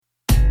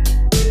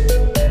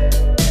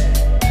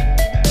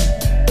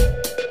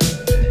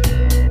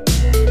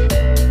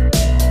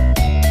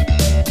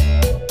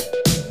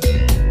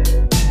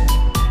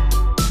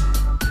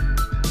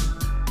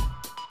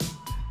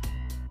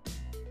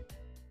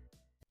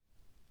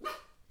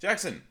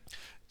Jackson.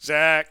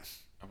 Zach.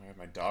 Oh my god,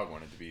 my dog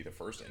wanted to be the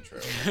first intro.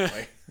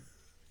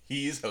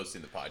 He's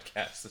hosting the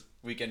podcast.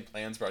 Weekend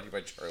Plans brought to you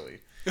by Charlie.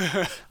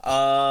 We're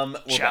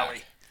Charlie.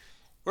 back.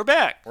 We're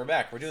back. We're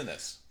back. We're doing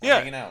this. We're Yeah.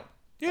 hanging out.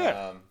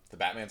 Yeah. The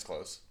Batman's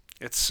close.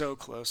 It's so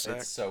close, Zach.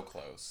 It's so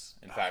close.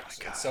 In my fact,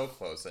 God. it's so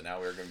close that now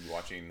we're going to be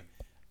watching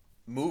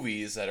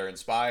movies that are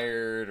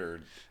inspired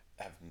or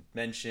have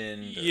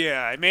mentioned. Or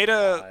Yeah, I made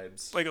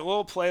vibes. a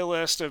little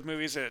playlist of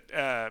movies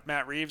that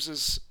Matt Reeves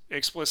has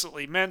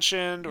explicitly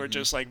mentioned, or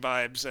just like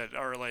vibes that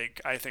are like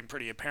I think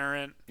pretty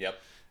apparent Yep.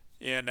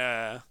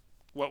 in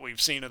what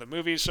we've seen of the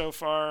movie so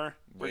far.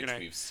 Which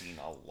we've seen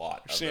a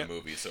lot of seen the it.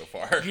 movie so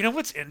far. You know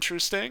what's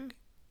interesting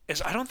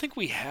is I don't think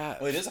we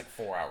have. Well, it is like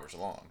 4 hours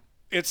long.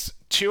 It's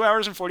 2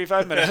 hours and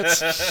 45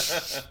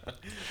 minutes.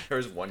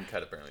 There's one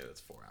cut apparently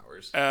that's 4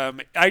 hours.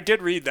 I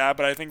did read that,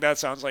 but I think that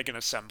sounds like an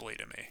assembly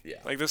to me. Yeah.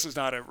 Like this is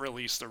not a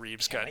release the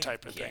Reeves cut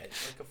type of thing.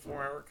 Like a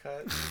 4 hour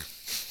cut.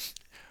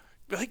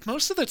 Like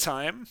most of the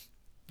time,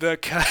 the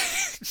cut.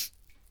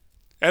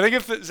 I think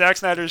if Zack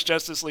Snyder's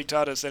Justice League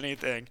taught us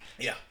anything,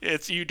 Yeah.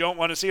 it's you don't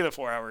want to see the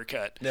 4 hour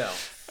cut. No.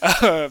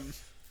 Um,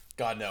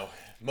 God no.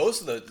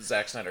 Most of the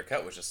Zack Snyder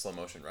cut was just slow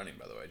motion running.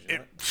 By the way, did you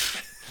know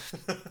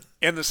that?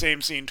 in the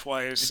same scene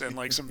twice, and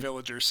like some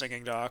villagers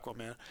singing to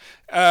Aquaman.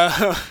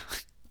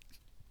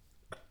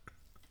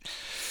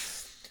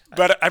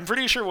 But I'm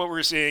pretty sure what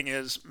we're seeing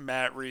is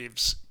Matt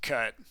Reeves'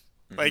 cut.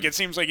 Like it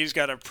seems like he's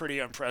got a pretty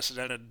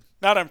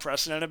not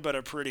unprecedented, but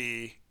a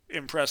pretty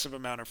impressive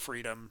amount of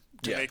freedom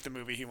to Yeah. make the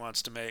movie he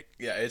wants to make.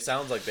 Yeah, it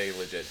sounds like they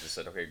legit just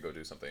said, "Okay, go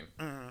do something."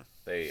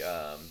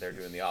 They're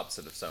doing the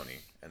opposite of Sony,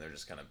 and they're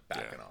just kind of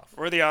backing off.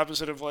 Or the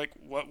opposite of like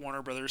what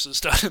Warner Brothers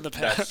has done in the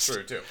past. That's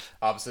true too.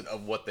 Opposite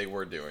of what they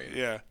were doing.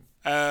 Yeah.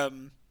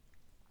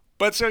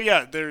 But so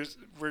yeah,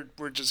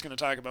 we're just gonna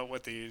talk about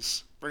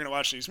we're gonna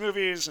watch these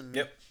movies and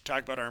Yep.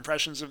 talk about our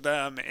impressions of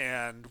them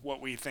and what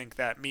we think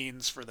that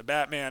means for the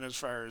Batman as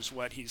far as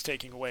what he's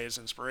taking away as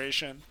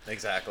inspiration.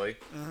 Exactly.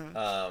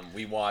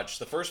 We watched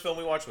the first film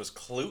we watched was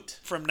Clute.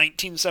 From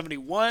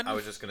 1971, I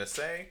was just gonna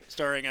say.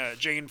 starring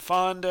Jane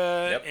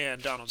Fonda Yep.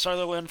 and Donald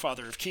Sutherland,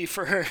 father of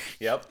Kiefer.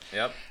 Yep.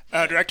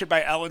 Directed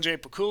by Alan J.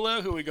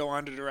 Pakula, who would go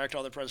on to direct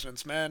All the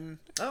President's Men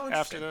Oh,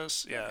 after interesting.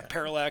 this. Yeah, Okay.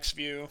 Parallax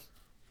View.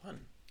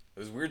 Fun. It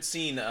was weird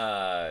seeing.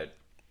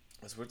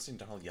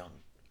 Donald Young.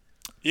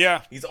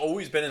 Yeah, He's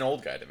always been an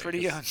old guy to me. Pretty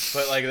young.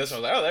 But like this one,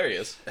 I was like, oh, there he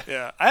is.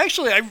 yeah. I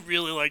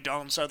really like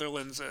Donald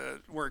Sutherland's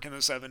work in the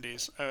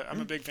 70s.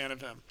 I'm a big fan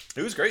of him.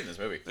 He was great in this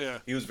movie. Yeah,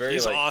 He was very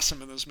he's like.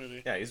 awesome in this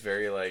movie. Yeah, he's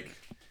very like.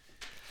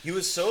 He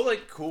was so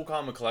like cool,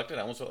 calm, and collected.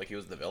 I almost felt like he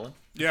was the villain.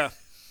 Yeah,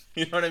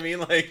 You know what I mean?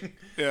 Like,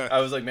 Yeah. I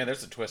was like, man,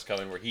 there's a twist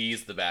coming where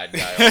he's the bad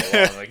guy all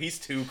along. Like, he's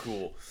too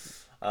cool.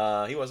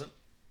 He wasn't.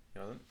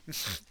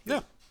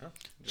 no. Oh,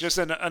 Just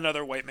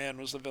another white man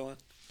was the villain.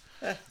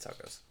 that's how it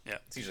goes. Yeah.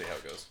 It's usually how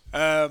it goes.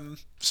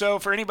 So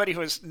for anybody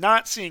who has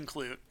not seen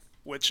Clute,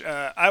 which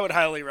I would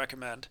highly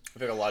recommend, I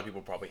think a lot of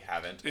people probably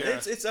haven't. Yeah.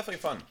 It's definitely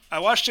fun. I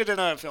watched it in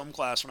a film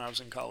class when I was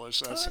in college,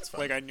 so that's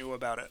fun. like I knew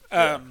about it.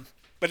 Yeah.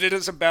 But it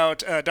is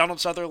about Donald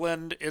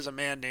Sutherland is a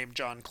man named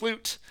John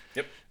Clute,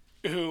 Yep.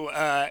 who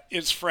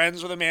is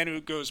friends with a man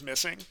who goes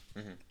missing.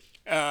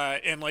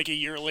 And like a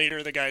year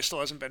later, the guy still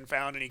hasn't been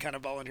found, and he kind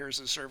of volunteers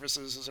his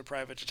services as a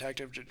private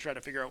detective to try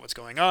to figure out what's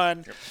going on.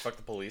 Yep. Fuck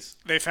the police.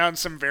 They found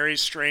some very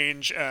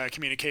strange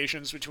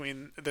communications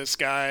between this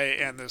guy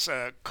and this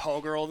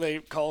call girl, they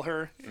call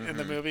her in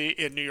the movie,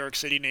 in New York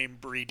City,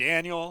 named Bree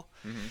Daniel.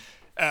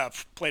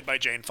 Played by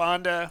Jane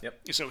Fonda. Yep.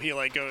 So he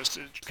like goes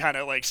to kind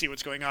of like see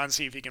what's going on,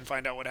 see if he can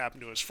find out what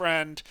happened to his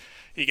friend.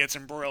 He gets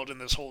embroiled in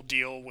this whole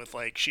deal with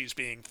like she's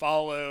being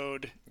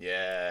followed,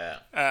 Yeah.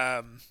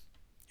 and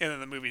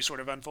then the movie sort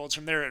of unfolds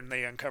from there, and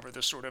they uncover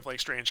this sort of like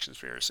strange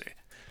conspiracy.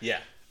 Yeah.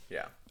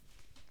 Yeah.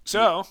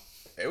 So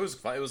It was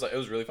fun. It was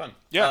really fun.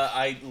 Yeah.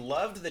 I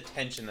loved the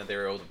tension that they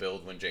were able to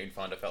build when Jane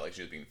Fonda felt like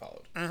she was being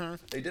followed.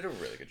 They did a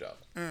really good job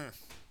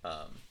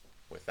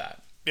with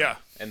that. yeah,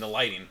 And the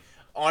lighting.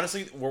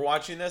 Honestly, we're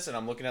watching this, and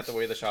I'm looking at the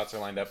way the shots are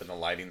lined up, and the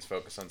lighting's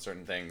focused on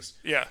certain things.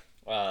 yeah,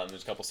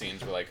 There's a couple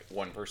scenes where like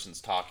one person's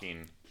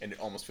talking, and it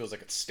almost feels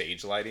like it's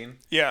stage lighting,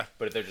 yeah,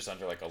 but they're just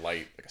under like a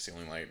light, like a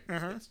ceiling light.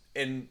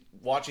 And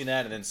watching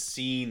that, and then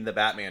seeing the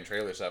Batman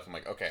trailer stuff, I'm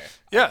like, okay,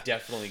 Yeah. I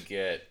definitely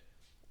get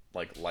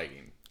like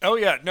lighting. Oh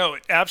yeah, no,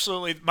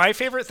 absolutely. My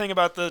favorite thing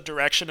about the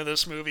direction of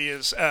this movie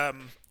is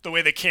the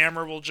way the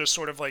camera will just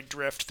sort of like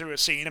drift through a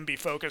scene and be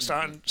focused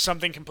on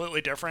something completely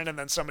different, and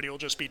then somebody will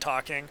just be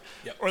talking.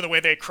 Yep. Or the way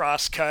they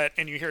cross cut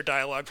and you hear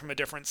dialogue from a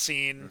different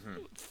scene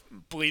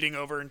bleeding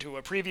over into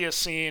a previous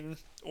scene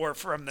or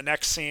from the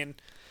next scene.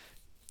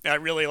 I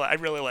really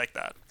like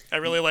that. I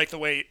really like the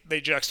way they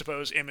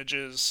juxtapose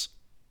images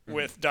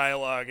with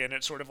dialogue, and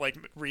it sort of like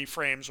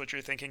reframes what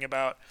you're thinking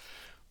about.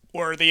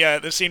 Or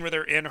the scene where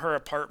they're in her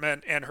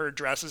apartment and her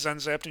dress is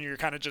unzipped and you're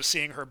kind of just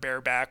seeing her bare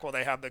back while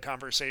they have the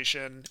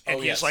conversation. And Oh,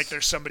 he's yes. like,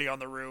 there's somebody on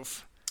the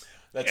roof.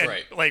 That's And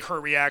right. like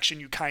her reaction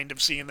you kind of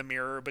see in the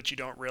mirror, but you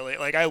don't really.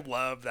 Like, I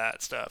love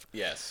that stuff.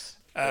 Yes.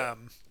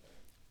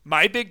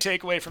 My big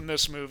takeaway from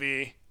this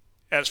movie,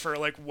 as for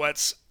like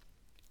what's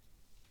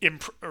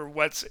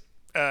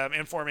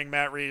informing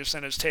Matt Reeves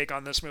and his take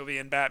on this movie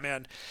and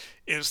Batman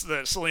is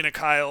the Selena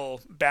Kyle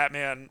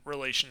Batman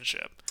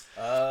relationship.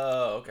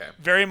 Oh, okay.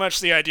 Very much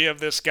the idea of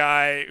this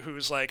guy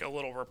who's like a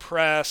little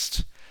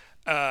repressed,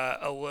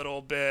 a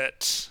little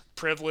bit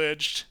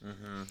privileged,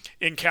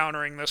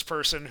 encountering this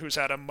person who's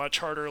had a much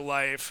harder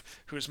life,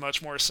 who's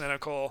much more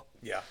cynical.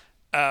 Yeah.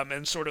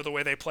 And sort of the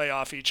way they play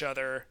off each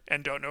other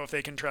and don't know if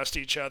they can trust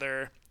each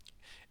other.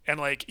 And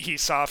like he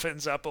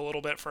softens up a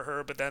little bit for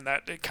her, but then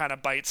that it kind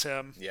of bites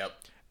him. Yep.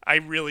 I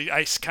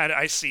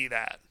see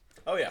that.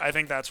 Oh yeah. I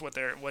think that's what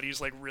he's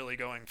like really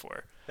going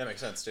for. That makes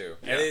sense too.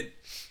 Yeah. And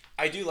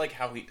I do like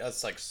how he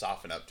does like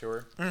soften up to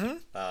her. Mm-hmm.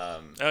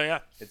 Oh yeah.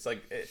 It's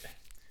like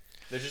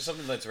there's just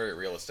something that's very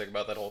realistic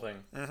about that whole thing.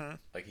 Mm-hmm.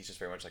 Like he's just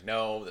very much like,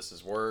 no, this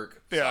is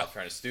work. Stop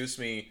trying to seduce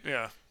me.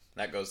 Yeah. And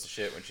that goes to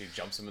shit when she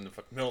jumps him in the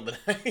fucking middle of the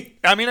night.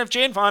 I mean, if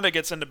Jane Fonda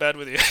gets into bed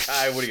with you,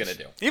 what are you gonna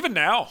do? Even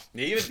now.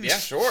 Yeah,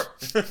 sure.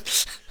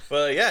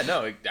 But yeah,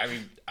 no. I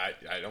mean, I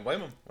don't blame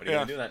him. What are you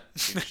gonna do that?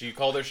 She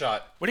called her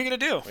shot. What are you gonna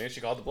do? I mean,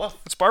 she called the bluff.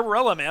 It's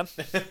Barbarella, man.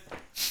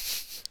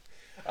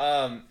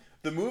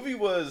 The movie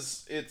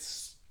was it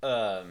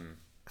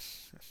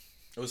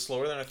was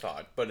slower than I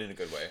thought, but in a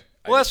good way.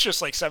 Well, that's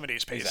just like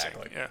 70s pacing.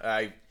 Exactly. Yeah.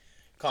 I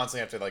constantly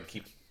have to like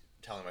keep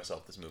telling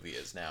myself this movie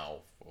is now.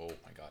 Oh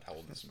my god, how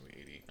old is this movie?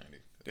 80, 90?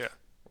 Yeah.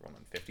 We're going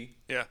on 50.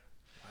 Yeah.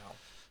 Wow.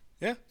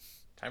 Yeah.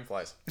 Time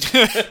flies.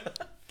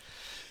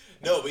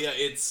 No, but yeah,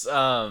 it's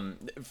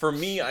for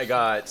me. I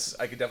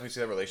could definitely see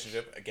that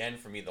relationship. Again,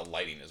 for me, the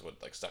lighting is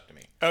what like stuck to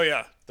me. Oh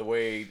yeah. The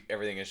way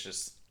everything is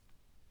just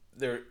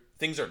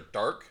things are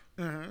dark,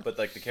 but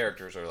like the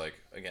characters are like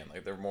again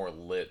like they're more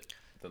lit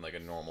than like a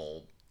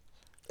normal.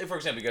 If, for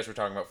example, you guys were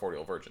talking about 40 Year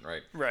Old Virgin,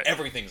 right? Right.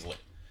 Everything's lit.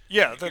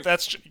 Yeah,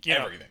 that's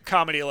everything.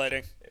 Comedy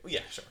lighting.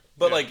 Yeah, sure.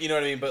 But like you know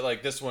what I mean. But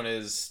like this one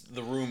is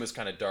the room is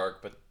kind of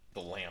dark, but the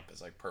lamp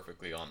is like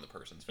perfectly on the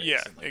person's face.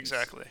 Yeah, and, like,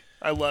 exactly.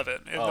 I love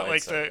it.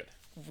 it's so good.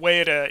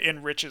 Way it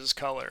enriches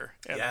color.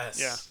 And,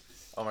 yes. Yeah.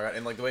 Oh my god,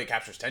 and like the way it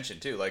captures tension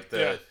too. Like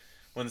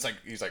when it's like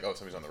he's like, oh,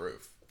 somebody's on the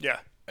roof. Yeah.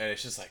 And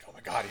it's just like, oh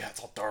my god, yeah, it's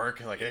all dark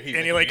and like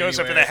he like goes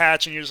up to the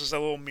hatch and uses a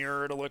little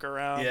mirror to look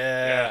around.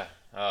 Yeah.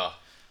 Oh,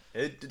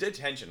 it did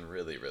tension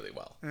really, really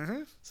well.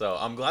 Mm-hmm. So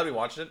I'm glad we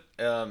watched it.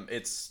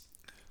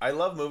 I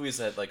love movies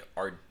that like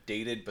are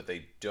dated, but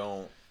they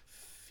don't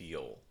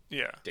feel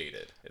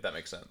dated. If that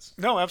makes sense.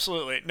 No,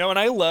 absolutely. No, and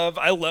I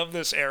love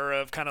this era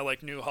of kind of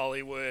like new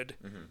Hollywood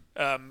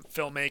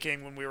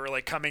filmmaking when we were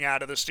like coming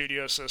out of the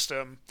studio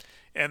system.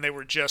 And they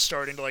were just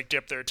starting to like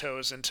dip their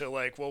toes into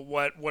like, well,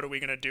 what are we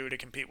gonna do to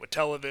compete with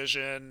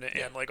television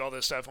and like all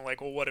this stuff? And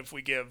like, well, what if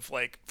we give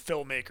like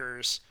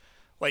filmmakers,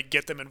 like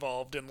get them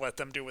involved and let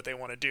them do what they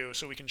want to do,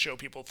 so we can show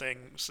people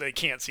things they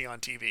can't see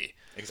on TV.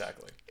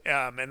 Exactly.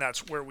 And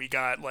that's where we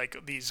got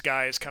like these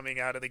guys coming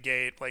out of the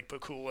gate, like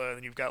Pakula,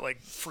 and you've got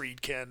like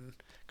Friedkin,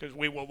 because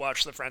we will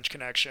watch The French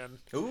Connection.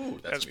 Ooh,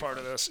 that's as part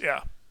of this.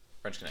 Yeah.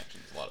 French Connection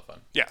is a lot of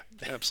fun. Yeah,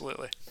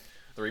 absolutely.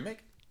 The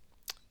remake?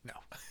 No.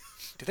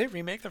 Did they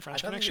remake The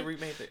French Connection?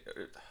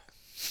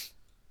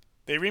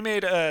 They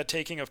remade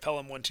Taking of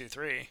Pelham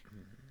 123. I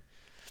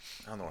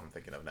don't know what I'm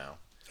thinking of now.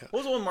 Yeah. What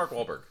was the one with Mark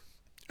Wahlberg?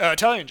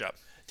 Italian Job.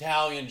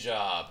 Italian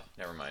Job.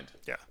 Never mind.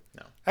 Yeah.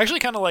 No. I actually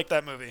kind of like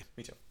that movie.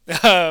 Me too.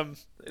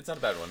 It's not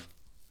a bad one.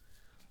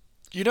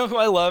 You know who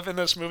I love in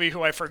this movie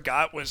who I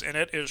forgot was in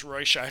it is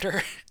Roy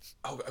Scheider.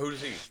 Oh, who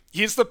is he?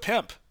 He's the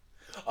pimp.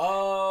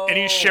 Oh. And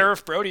he's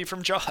Sheriff Brody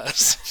from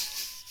Jaws.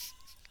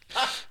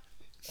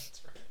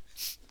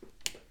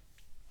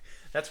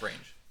 That's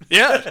range.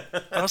 Yeah.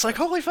 I was like,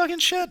 holy fucking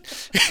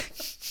shit.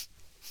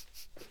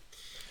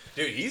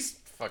 Dude, he's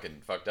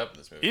fucking fucked up in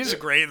this movie. He's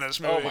great in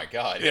this movie. Oh my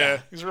god,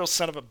 yeah. He's a real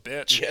son of a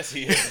bitch. Yes,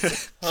 he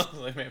is. I was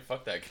like, man,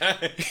 fuck that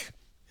guy.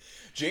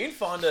 Jane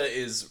Fonda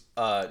is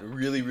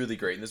really, really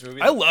great in this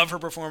movie. I love her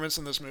performance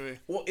in this movie.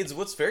 Well,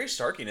 what's very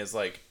starking is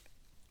like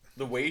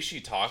the way she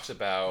talks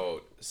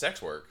about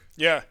sex work.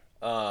 Yeah.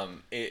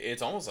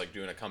 It's almost like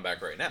doing a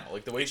comeback right now.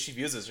 Like the way she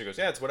views this, she goes,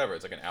 "Yeah, it's whatever.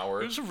 It's like an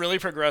hour." It was a really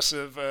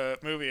progressive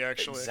movie,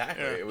 actually.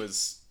 Exactly. Yeah. It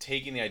was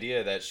taking the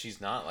idea that she's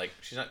not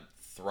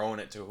throwing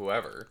it to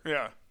whoever.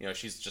 Yeah. You know,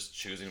 she's just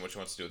choosing what she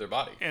wants to do with her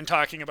body and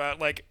talking about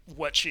like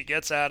what she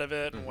gets out of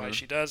it and why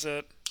she does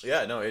it.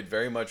 Yeah. No, it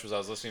very much was. I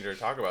was listening to her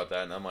talk about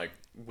that, and I'm like,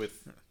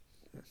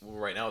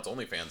 right now it's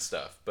OnlyFans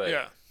stuff, but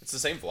it's the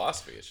same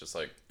philosophy. It's just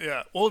like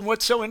well, and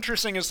what's so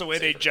interesting is the way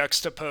they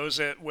juxtapose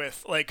it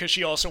with like, because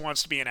she also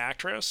wants to be an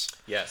actress.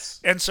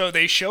 Yes. And so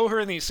they show her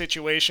in these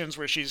situations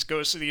where she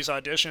goes to these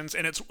auditions,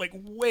 and it's like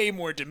way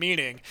more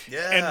demeaning.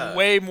 Yeah. And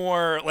way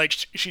more like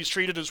she's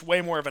treated as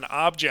way more of an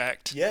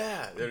object.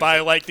 Yeah. By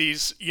like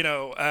these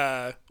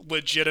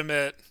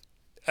legitimate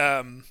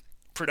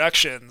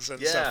productions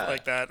and stuff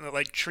like that, and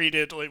like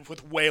treated like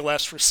with way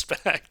less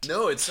respect.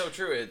 No, it's so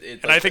true.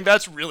 And like, I think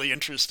that's really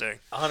interesting.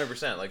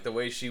 100%. Like the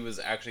way she was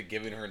actually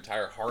giving her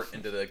entire heart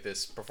into like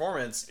this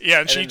performance.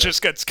 Yeah, and she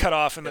just gets cut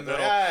off in the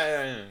middle.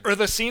 Or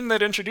the scene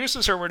that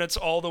introduces her when it's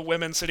all the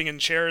women sitting in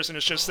chairs and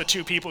it's just the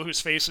two people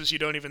whose faces you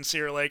don't even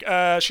see are like,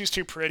 she's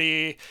too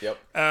pretty. Yep.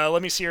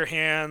 Let me see your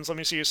hands. Let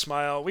me see you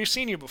smile. We've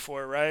seen you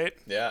before, right?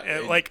 Yeah.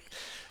 And like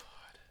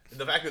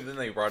the fact that then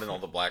they brought in all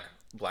the black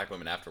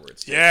women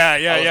afterwards. Too. Yeah.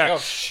 Like, oh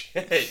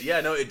shit.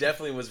 Yeah, no, it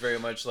definitely was very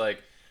much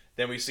like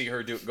then we see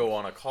her go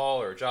on a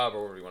call or a job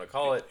or whatever you want to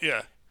call it.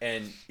 Yeah.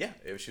 And yeah,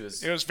 it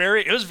was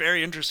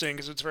very interesting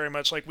because it's very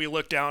much like we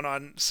look down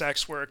on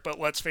sex work, but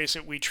let's face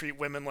it, we treat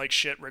women like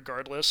shit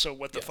regardless. So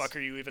what the fuck are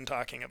you even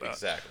talking about?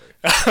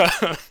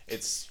 Exactly.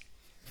 it's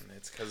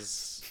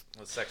because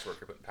sex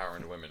work are putting power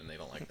into women and they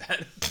don't like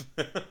that.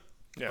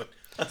 Yeah, but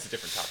that's a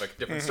different topic,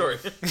 different story.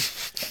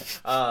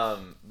 But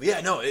yeah,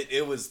 no,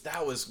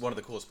 that was one of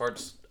the coolest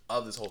parts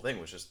of this whole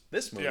thing was just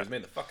this movie was made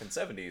in the fucking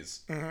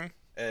 70s. Mm-hmm.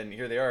 And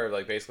here they are,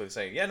 like, basically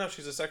saying, yeah, no,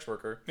 she's a sex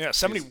worker. Yeah,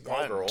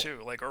 71,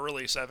 too, like,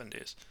 early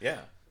 70s.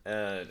 Yeah,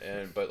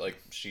 but,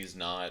 like, she's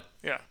not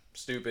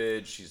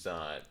stupid, she's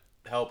not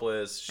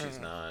helpless, she's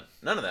not,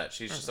 none of that,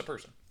 she's just a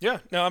person. Yeah,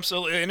 no,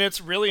 absolutely, and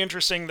it's really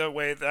interesting the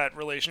way that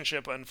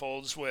relationship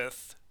unfolds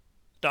with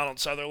Donald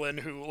Sutherland,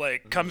 who,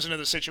 like, comes into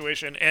the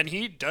situation, and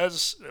he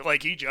does,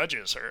 like, he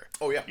judges her.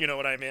 Oh, yeah. You know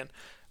what I mean?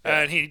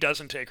 Yeah. And he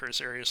doesn't take her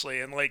seriously,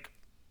 and, like,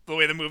 the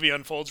way the movie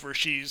unfolds where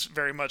she's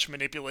very much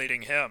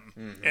manipulating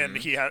him and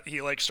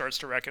he like starts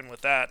to reckon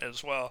with that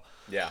as well.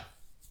 Yeah.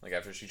 Like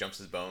after she jumps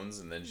his bones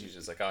and then she's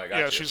just like, oh, I got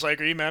you. Yeah, she's like,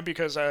 are you mad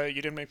because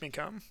you didn't make me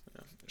come?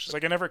 Yeah. She's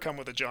like, I never come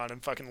with a John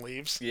and fucking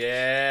leaves.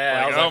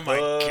 Yeah. Like, oh my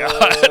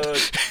God.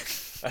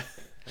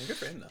 Good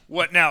for him though.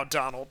 What now,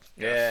 Donald?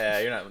 Yeah,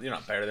 you're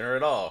not better than her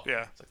at all.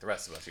 Yeah. It's like the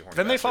rest of us, you horny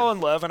Then they bastard. fall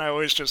in love, and I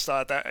always just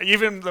thought that,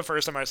 even the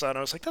first time I saw it, I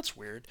was like, that's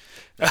weird.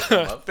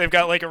 They've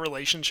got like a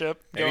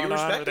relationship going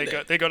on,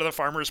 where they go to the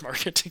farmer's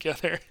market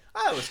together.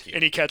 Oh, that was cute.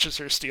 And he catches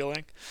her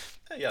stealing.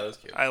 Yeah, that was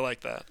cute. I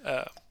like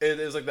that. It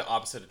was like the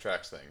opposite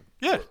attracts thing.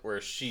 Yeah. Where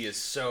she is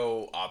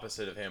so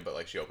opposite of him, but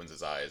like she opens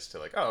his eyes to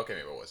like, oh, okay,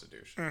 maybe I was a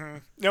douche. Mm-hmm.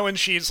 No, and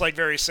she's like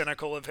very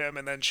cynical of him,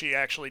 and then she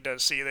actually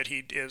does see that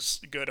he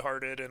is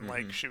good-hearted, and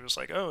like she was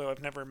like, oh,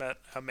 I've never met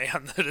a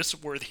man that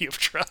is worthy of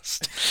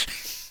trust.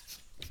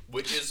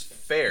 Which is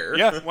fair.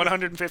 Yeah,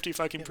 150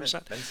 fucking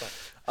percent.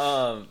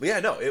 But yeah,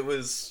 no, it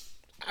was.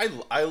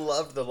 I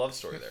loved the love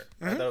story there.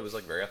 I thought it was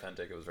like very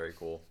authentic. It was very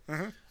cool.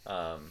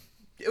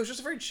 It was just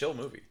a very chill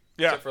movie.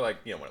 Yeah. Except for, like,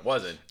 you know, when it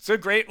wasn't. It's a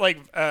great, like,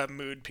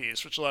 mood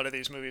piece, which a lot of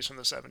these movies from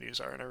the 70s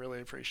are, and I really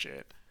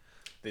appreciate.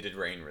 They did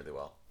rain really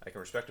well. I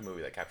can respect a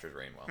movie that captures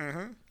rain well.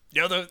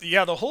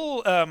 Yeah, the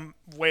whole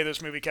way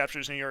this movie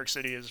captures New York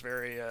City is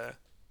very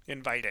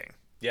inviting.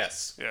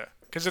 Yes. Yeah.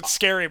 Because it's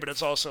scary, but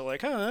it's also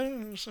like,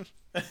 that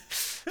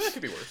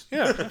could be worse.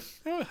 Yeah.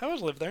 I would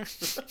live there.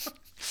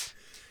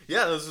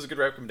 Yeah, this was a good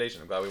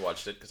recommendation. I'm glad we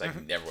watched it, because I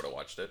never would have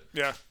watched it.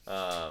 Yeah.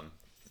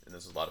 And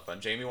this was a lot of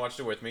fun. Jamie watched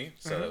it with me,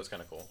 so that was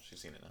kind of cool.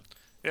 She's seen it now.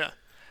 Yeah.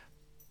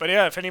 But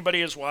yeah, if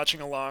anybody is watching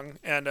along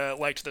and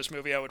liked this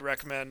movie, I would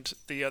recommend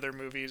the other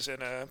movies in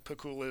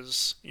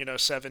Pakula's,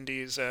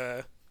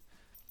 70s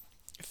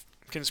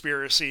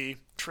conspiracy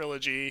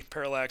trilogy,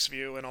 Parallax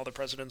View, and All the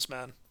President's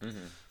Men.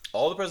 Mm-hmm.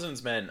 All the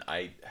President's Men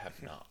I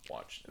have not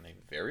watched in a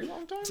very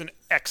long time. It's an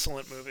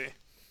excellent movie.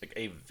 Like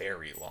a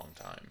very long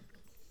time.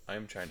 I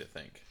am trying to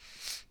think.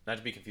 Not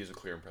to be confused with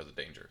Clear and Present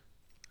Danger.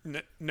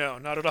 No,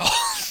 not at all.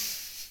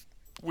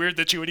 Weird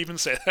that you would even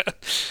say that.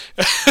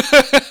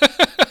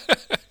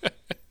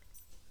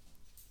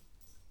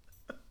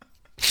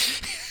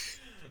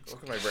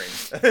 Look at my brain.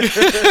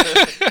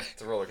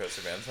 It's a roller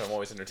coaster, man, so I'm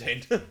always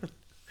entertained.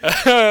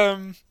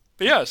 But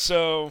yeah,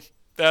 so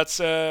that's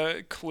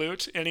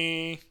Klute.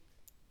 Any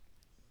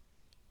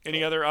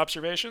other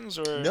observations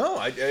or no?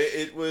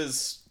 It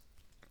was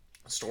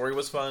story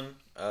was fun.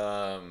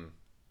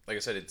 Like I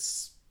said,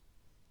 it's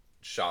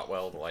shot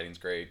well. The lighting's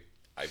great.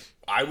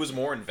 I was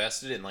more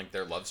invested in like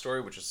their love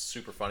story, which is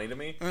super funny to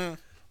me.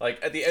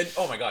 Like at the end,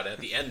 oh my god! At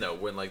the end though,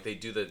 when like they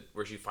do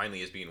where she finally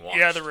is being watched.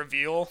 Yeah, the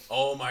reveal.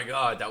 Oh my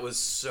god, that was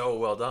so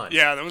well done.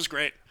 Yeah, that was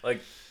great.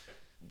 Like,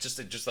 just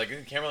like the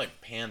camera like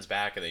pans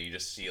back and then you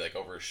just see like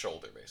over his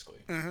shoulder basically,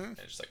 and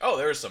it's just like, oh,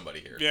 there's somebody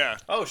here. Yeah.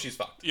 Oh, she's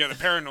fucked. Yeah, the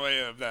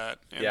paranoia of that,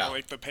 and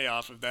like the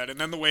payoff of that, and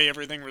then the way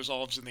everything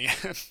resolves in the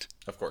end.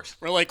 Of course.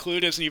 Where like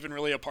Klute isn't even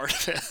really a part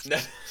of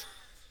it.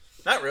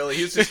 Not really.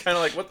 He was just kind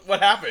of like,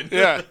 what happened?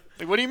 Yeah.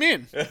 Like, what do you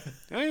mean? Yeah,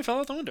 he fell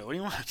out the window. What do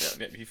you want?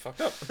 Yeah, he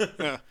fucked up.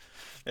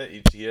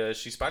 Yeah.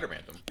 She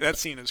Spider-Maned him. That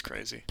scene is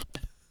crazy.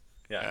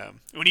 Yeah.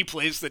 When he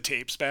plays the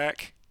tapes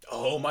back.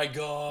 Oh my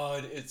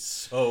god, it's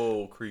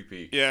so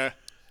creepy. Yeah.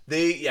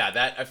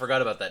 That I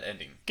forgot about that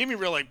ending. Gave me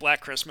real like Black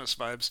Christmas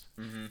vibes.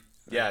 Mm-hmm.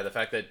 Yeah, the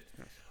fact that,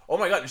 oh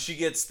my god, she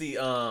gets the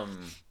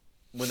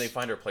when they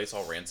find her place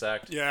all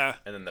ransacked. Yeah.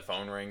 And then the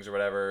phone rings or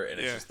whatever, and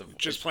it's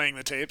just playing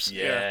the tapes.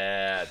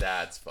 Yeah,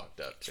 that's fucked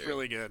up too. It's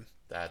really good.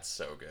 That's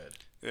so good.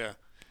 Yeah.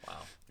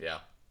 Wow. Yeah.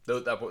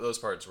 Those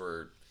parts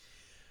were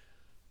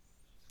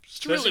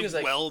It's a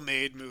really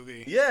well-made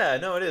movie. Yeah,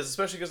 no, it is.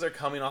 Especially because they're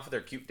coming off of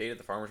their cute date at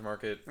the farmer's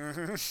market.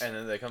 And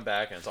then they come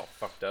back and it's all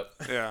fucked up.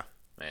 Yeah.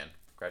 Man,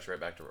 crash right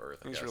back to earth,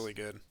 I guess. It was really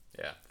good.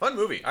 Yeah. Fun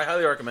movie. I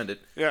highly recommend it.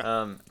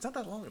 Yeah. It's not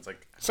that long. It's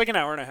like an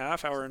hour and a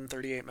half, hour and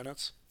 38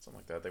 minutes. Something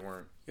like that. They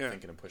weren't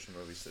thinking of pushing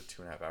movies to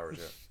 2.5 hours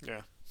yet.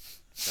 Yeah.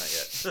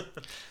 Not yet.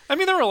 I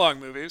mean, there were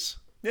long movies.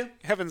 Yeah.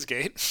 Heaven's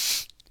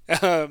Gate. I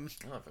don't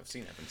know if I've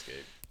seen Heaven's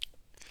Gate.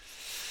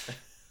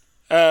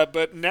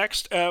 But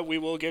next, we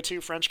will get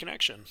to French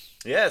Connection.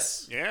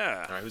 Yes.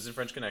 Yeah. All right, who's in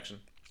French Connection?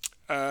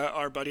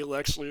 Our buddy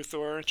Lex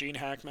Luthor, Gene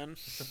Hackman.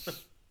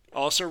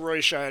 Also Roy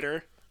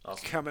Scheider,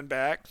 coming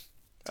back.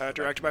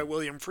 Directed by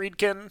William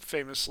Friedkin,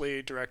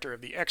 famously director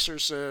of The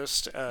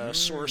Exorcist,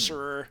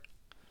 Sorcerer.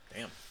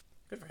 Damn.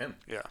 Good for him.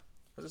 Yeah.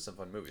 Those are some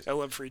fun movies. I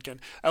love Friedkin.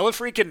 I love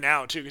Friedkin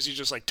now, too, because he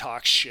just,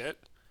 talks shit.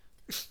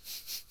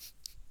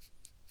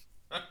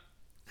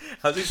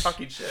 How's he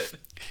talking shit?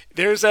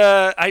 There's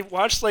I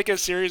watched a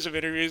series of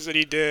interviews that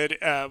he did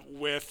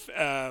with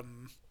the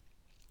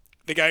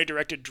guy who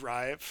directed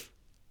Drive.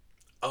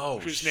 Oh,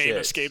 whose name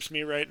escapes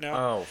me right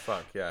now. Oh,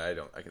 fuck. Yeah,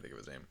 I can think of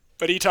his name.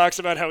 But he talks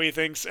about how he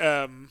thinks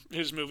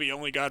his movie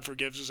Only God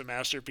Forgives is a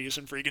masterpiece,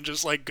 and Friedkin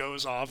just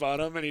goes off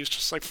on him, and he's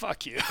just like,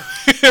 fuck you.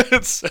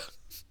 So,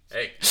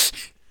 hey,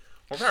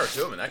 more power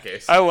to him in that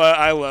case.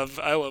 I love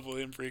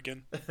William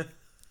Friedkin.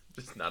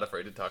 Just not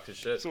afraid to talk his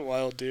shit. He's a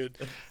wild dude.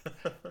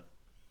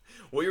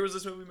 What year was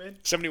this movie made?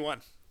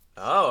 71.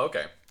 Oh,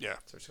 okay. Yeah.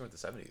 So we're still with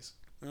the 70s.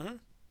 Mm-hmm.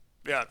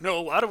 Yeah. No,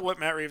 a lot of what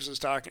Matt Reeves is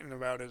talking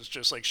about is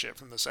just shit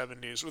from the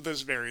 70s with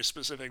this very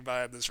specific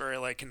vibe, this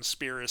very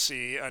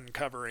conspiracy,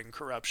 uncovering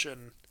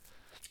corruption.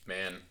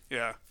 Man.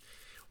 Yeah.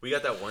 We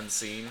got that one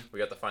scene. We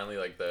got finally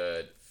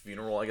the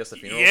funeral, I guess the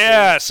funeral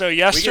Yeah, scene. So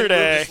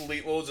yesterday...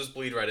 We'll just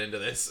bleed right into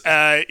this.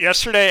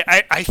 Yesterday,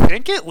 I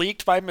think it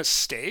leaked by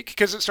mistake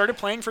because it started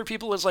playing for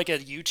people as a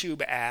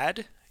YouTube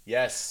ad.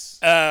 Yes.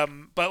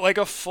 But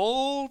a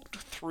full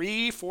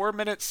 3-4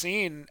 minute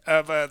scene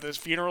of this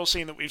funeral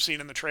scene that we've seen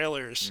in the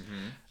trailers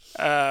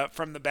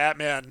from the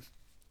Batman.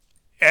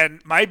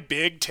 And my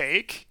big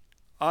take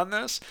on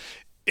this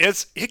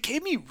is it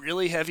gave me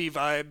really heavy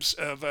vibes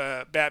of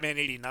Batman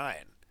 89.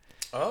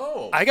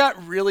 Oh. I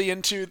got really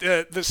into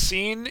the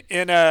scene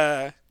in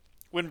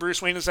when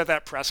Bruce Wayne is at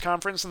that press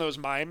conference and those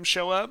mimes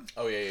show up.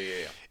 Oh,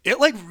 yeah. It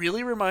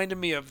really reminded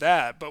me of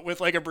that, but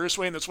with a Bruce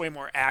Wayne that's way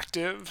more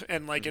active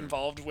and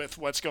involved with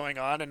what's going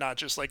on and not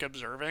just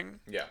observing.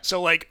 Yeah.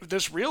 So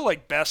this real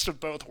best of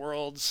both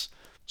worlds,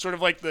 sort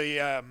of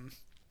the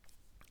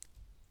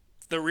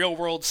real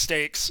world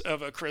stakes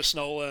of a Chris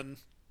Nolan,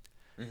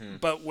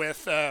 but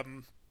with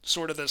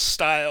sort of this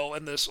style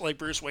and this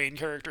Bruce Wayne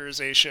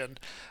characterization.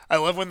 I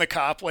love when the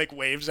cop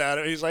waves at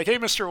him. He's like, "Hey,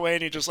 Mr.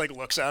 Wayne." He just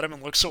looks at him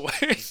and looks away.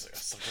 Don't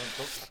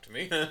talk to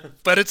me.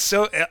 But it's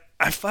so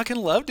I fucking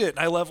loved it. And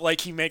I love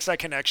he makes that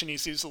connection. He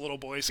sees the little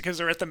boys because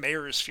they're at the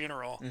mayor's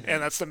funeral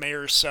and that's the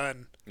mayor's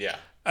son. Yeah.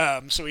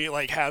 So he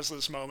has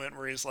this moment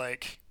where he's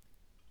like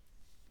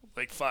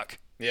fuck.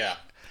 Yeah.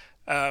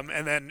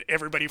 And then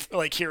everybody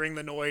hearing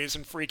the noise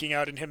and freaking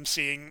out and him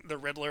seeing the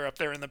Riddler up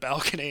there in the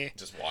balcony.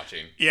 Just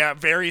watching. Yeah,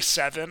 very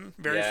Seven.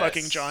 Very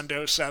fucking John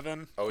Doe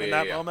 7 in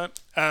that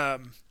moment.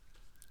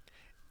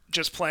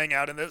 Just playing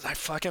out in this. I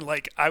fucking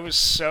I was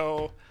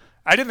so...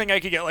 I didn't think I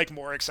could get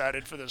more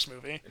excited for this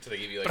movie. Until they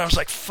give you but I was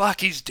like,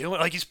 fuck, he's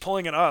doing... he's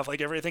pulling it off.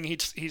 Everything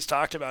he's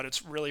talked about,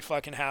 it's really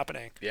fucking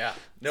happening. Yeah.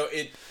 No,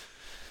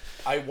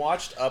 I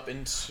watched up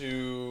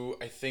into,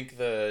 I think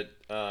the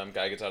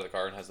guy gets out of the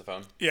car and has the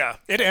phone. Yeah,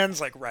 it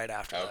ends right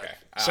after okay.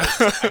 that. So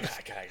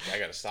I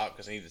gotta stop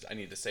because I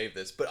need to save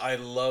this. But I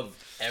love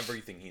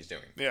everything he's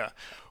doing. Yeah.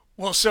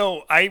 Well,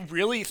 so I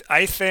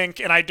think,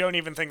 and I don't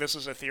even think this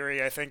is a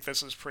theory, I think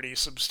this is pretty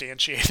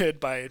substantiated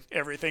by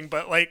everything,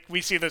 but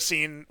we see the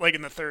scene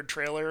in the third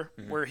trailer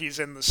where he's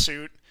in the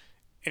suit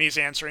and he's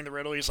answering the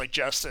riddle. He's like,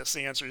 "Justice."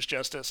 The answer is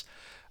justice.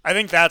 I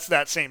think that's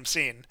that same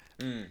scene.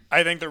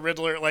 I think the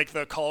Riddler,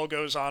 the call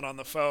goes on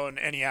the phone,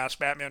 and he asks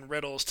Batman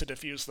riddles to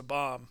defuse the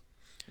bomb.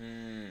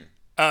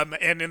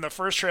 And in the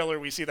first trailer,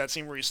 we see that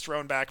scene where he's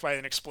thrown back by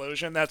an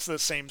explosion. That's the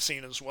same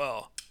scene as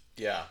well.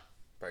 Yeah,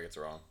 probably gets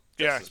it wrong.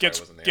 Yeah,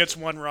 gets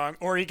one wrong,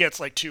 or he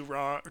gets two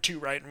wrong, or 2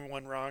 right and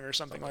 1 wrong, or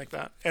something like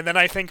that. And then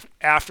I think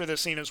after the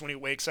scene is when he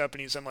wakes up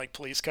and he's in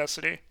police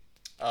custody.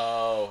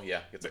 Oh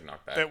yeah, gets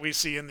knocked back. That we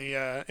see in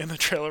the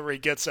trailer where he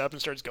gets up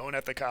and starts going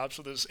at the cops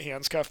with his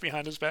hands cuffed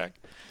behind his back.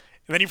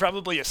 And then he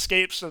probably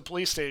escapes to the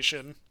police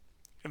station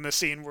in the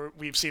scene where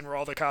we've seen where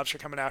all the cops are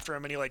coming after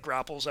him, and he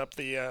grapples up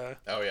the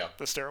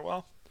the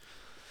stairwell.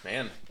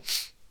 Man,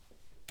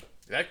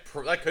 that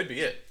could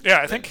be it.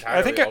 Yeah, I think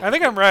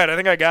I'm right. I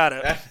think I got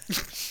it. I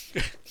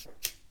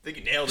think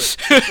you nailed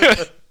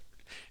it.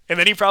 And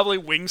then he probably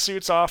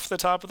wingsuits off the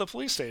top of the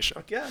police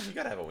station. Yeah, you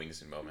gotta have a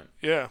wingsuit moment.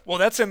 Yeah, well,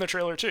 that's in the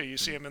trailer too. You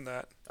see him in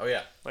that. Oh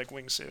yeah,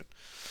 wingsuit.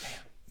 Man,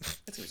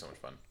 it's gonna be so much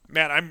fun.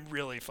 Man, I'm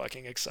really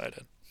fucking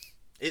excited.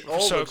 It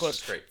all so looks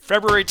close. Great.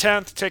 February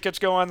 10th, tickets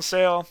go on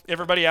sale.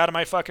 Everybody out of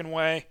my fucking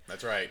way.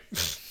 That's right.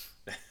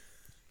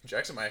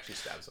 Jackson might actually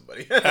stab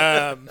somebody.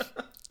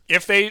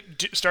 If they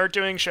start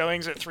doing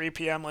showings at 3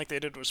 p.m. like they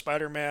did with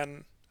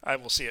Spider-Man, I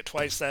will see it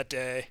twice that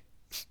day.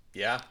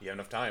 Yeah, you have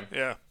enough time.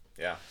 Yeah.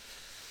 Yeah.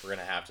 We're going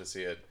to have to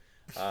see it.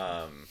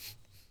 Yeah,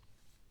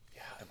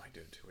 I might do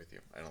it too with you.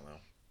 I don't know.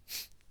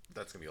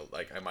 That's going to be,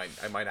 like, I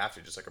might have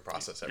to just, like, a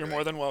process everything. You're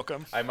more than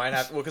welcome. I might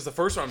have to, well, because the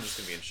first one I'm just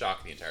going to be in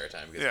shock the entire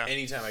time. Because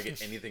anytime I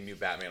get anything new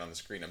Batman on the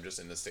screen, I'm just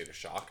in this state of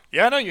shock.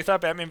 Yeah, I know. You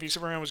thought Batman v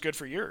Superman was good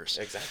for years.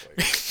 Exactly.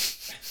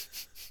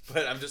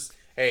 But I'm just,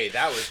 hey,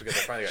 that was because I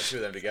finally got two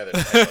of them together.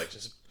 Like,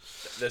 just,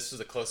 this is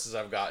the closest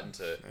I've gotten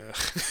to,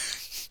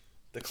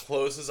 the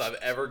closest I've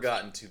ever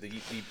gotten to the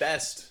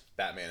best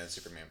Batman and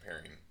Superman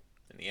pairing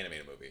in the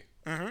animated movie.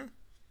 Mm-hmm.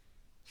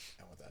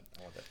 I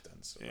want that done.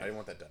 So I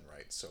want that done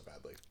right so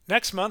badly.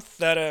 Next month,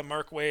 that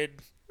Mark Waid,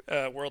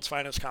 World's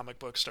Finest comic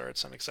book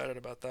starts. I'm excited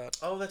about that.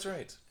 Oh, that's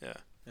right. Yeah.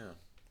 Yeah.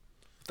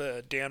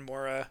 The Dan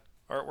Mora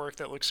artwork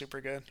that looks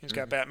super good. He's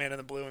got Batman in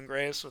the blue and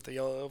grays with the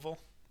yellow oval.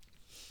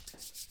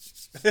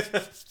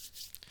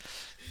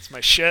 It's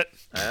my shit.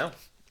 I know.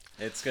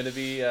 It's gonna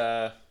be.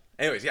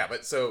 Anyways, yeah.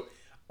 But so,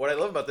 what I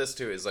love about this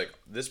too is like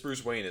this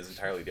Bruce Wayne is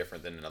entirely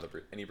different than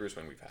any Bruce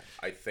Wayne we've had.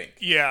 I think.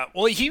 Yeah.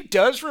 Well, he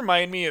does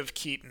remind me of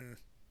Keaton.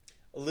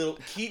 A little.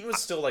 Keaton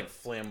was still like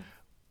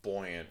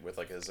flamboyant with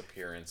like his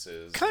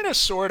appearances. Kind of,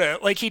 sort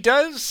of. Like he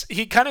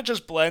kind of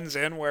just blends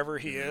in wherever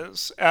he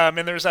is. And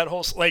there's that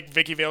whole, like,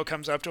 Vicky Vale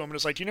comes up to him and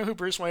is like, "Do you know who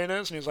Bruce Wayne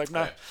is?" And he's like,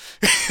 "No."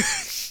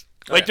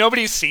 Like,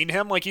 nobody's seen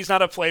him. Like, he's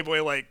not a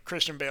playboy like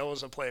Christian Bale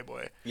was a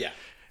playboy. Yeah.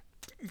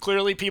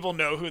 Clearly people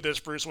know who this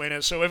Bruce Wayne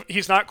is. So if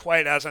he's not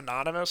quite as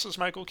anonymous as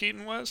Michael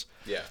Keaton was.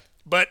 Yeah.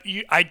 But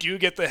I do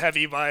get the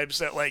heavy vibes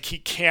that, like, he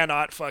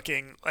cannot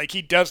fucking, like,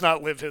 he does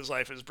not live his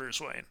life as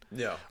Bruce Wayne.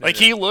 No.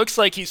 He looks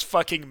like he's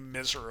fucking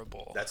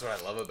miserable. That's what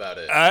I love about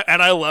it.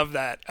 And I love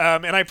that.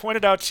 And I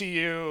pointed out to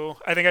you,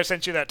 I think I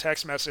sent you that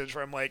text message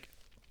where I'm like,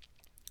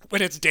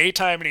 when it's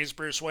daytime and he's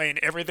Bruce Wayne,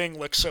 everything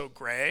looks so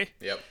gray.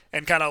 Yep.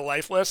 And kind of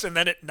lifeless. And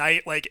then at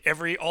night, like,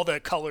 all the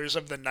colors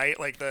of the night,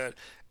 like the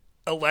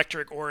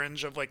electric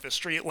orange of, like, the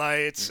street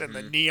lights and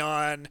the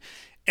neon,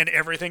 and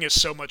everything is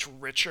so much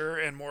richer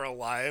and more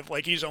alive.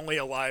 Like, he's only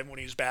alive when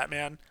he's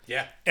Batman.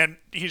 Yeah. And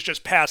he's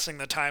just passing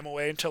the time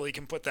away until he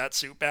can put that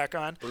suit back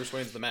on. Bruce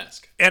Wayne's the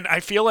mask. And I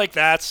feel like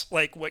that's,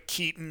 like, what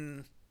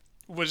Keaton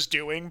was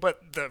doing,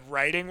 but the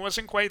writing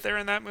wasn't quite there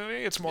in that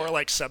movie. It's more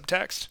like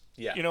subtext.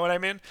 Yeah. You know what I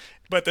mean?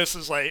 But this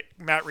is like,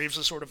 Matt Reeves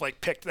has sort of,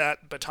 like, picked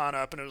that baton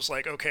up and it was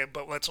like, okay,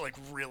 but let's, like,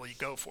 really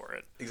go for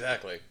it.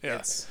 Exactly.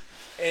 Yeah.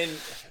 And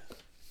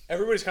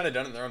everybody's kind of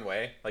done it in their own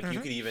way. Like, you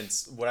could even...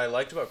 What I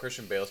liked about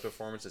Christian Bale's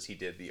performance is he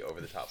did the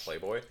over-the-top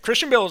playboy.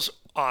 Christian Bale's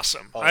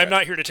awesome. Oh, I'm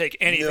not here to take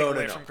anything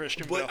away from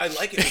Christian Bale. But I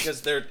like it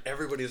because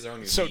everybody has their own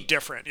unique... So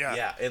different, yeah.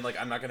 Yeah, and, like,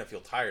 I'm not going to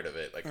feel tired of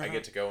it. Like, I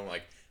get to go and,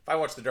 like... If I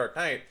watch The Dark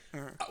Knight,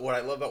 what I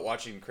love about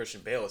watching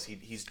Christian Bale is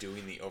he's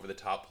doing the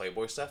over-the-top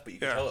playboy stuff, but you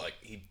can tell, like,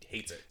 he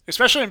hates it.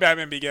 Especially in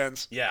Batman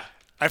Begins. Yeah.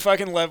 I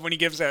fucking love when he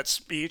gives that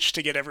speech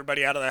to get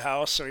everybody out of the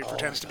house so he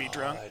pretends to be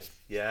drunk.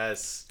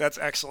 Yes. That's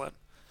excellent.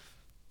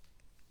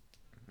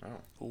 Oh.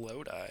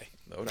 Lodi.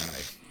 Oh,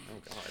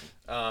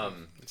 God.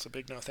 It's a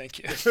big no thank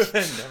you.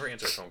 Never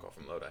answer a phone call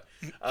from Lodi.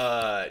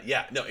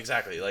 Yeah, no,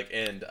 exactly. Like,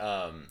 and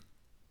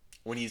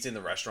when he's in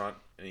the restaurant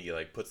and he,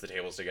 like, puts the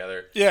tables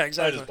together. Yeah,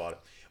 exactly. I just bought it.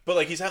 But,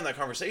 like, he's having that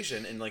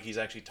conversation and, like, he's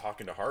actually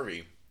talking to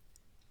Harvey.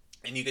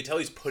 And you could tell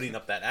he's putting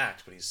up that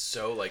act, but he's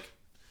so, like,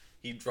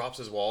 he drops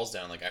his walls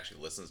down, like, actually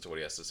listens to what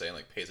he has to say and,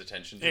 like, pays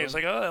attention to him. He's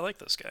like, oh, I like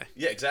this guy.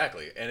 Yeah,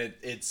 exactly. And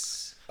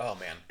it's, oh,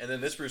 man. And then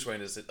this Bruce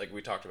Wayne is, like,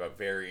 we talked about,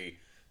 very,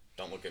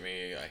 don't look at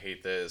me, I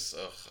hate this,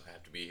 ugh, I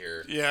have to be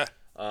here. Yeah.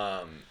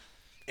 And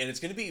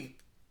it's going to be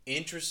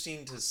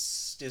interesting to...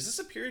 Is this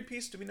a period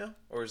piece, do we know?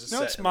 Or is this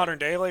No, it's modern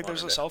day. Like,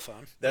 there's a cell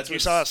phone. That's you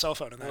saw a cell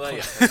phone in that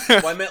clip.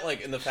 Yeah. Well, I meant,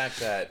 like, in the fact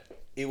that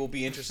it will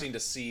be interesting to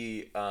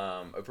see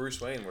a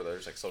Bruce Wayne where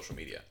there's, like, social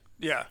media.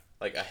 Yeah.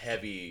 Like, a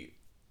heavy...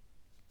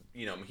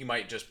 You know, he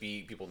might just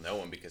be... People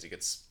know him because he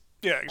gets...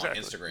 Yeah,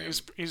 exactly. On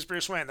Instagram. He's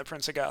Bruce Wayne, the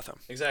Prince of Gotham.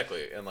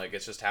 Exactly. And, like,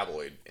 it's just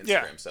tabloid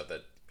Instagram stuff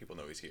that people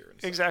know he's here.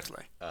 And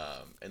exactly.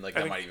 And, like,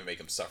 that might even make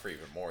him suffer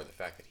even more, the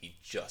fact that he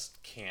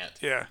just can't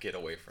get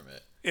away from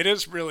it. It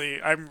is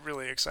really... I'm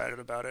really excited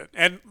about it.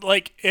 And,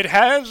 like, it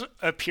has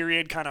a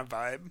period kind of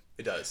vibe.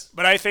 It does.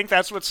 But I think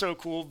that's what's so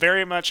cool,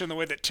 very much in the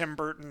way that Tim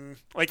Burton...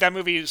 Like, that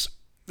movie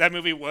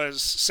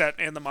was set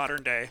in the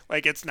modern day.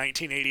 Like, it's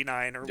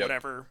 1989 or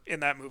whatever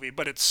in that movie.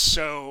 But it's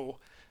so...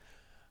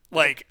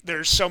 Like,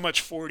 there's so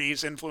much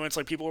 40s influence.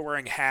 Like, people are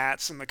wearing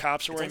hats and the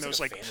cops are wearing those,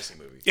 like... fantasy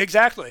movie.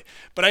 Exactly.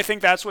 But I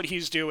think that's what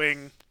he's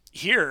doing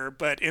here,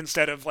 but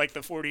instead of, like,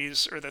 the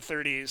 40s or the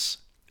 30s...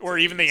 Or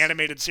even the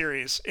animated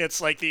series. It's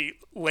like the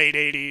late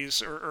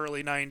 80s or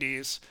early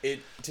 90s.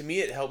 To me,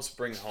 it helps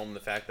bring home the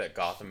fact that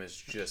Gotham is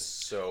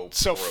just so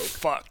broke.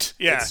 Fucked.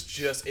 Yeah.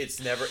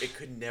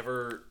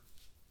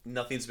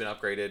 Nothing's been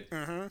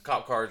upgraded.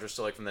 Cop cars are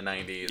still like from the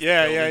 90s.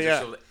 Yeah.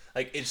 Still,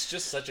 like, it's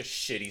just such a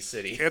shitty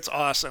city. It's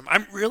awesome.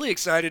 I'm really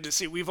excited to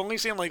see. We've only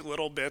seen, like,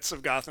 little bits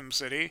of Gotham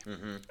City.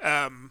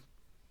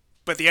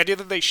 But the idea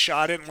that they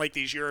shot it in like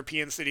these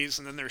European cities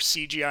and then they're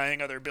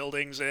CGIing other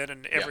buildings in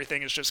and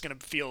everything is just going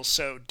to feel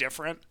so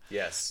different.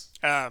 Yes.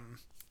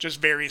 Just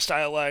very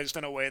stylized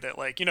in a way that,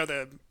 like,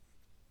 the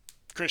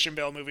Christian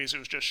Bale movies, it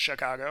was just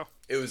Chicago.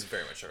 It was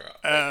very much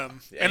Chicago.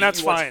 And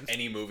that's fine.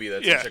 Any movie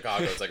that's in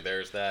Chicago, it's like,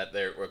 there's that.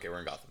 Okay, we're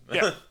in Gotham.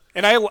 Yeah.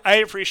 And I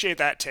appreciate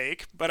that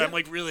take, but I'm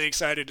like really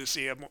excited to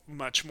see a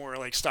much more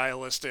like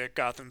stylistic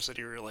Gotham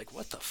City where you're like,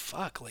 what the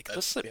fuck? Like,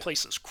 this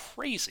place is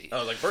crazy.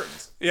 Oh, like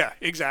Burton's. Yeah,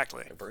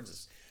 exactly. Like Burton's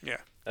is. Yeah.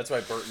 That's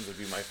why Burton's would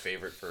be my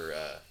favorite for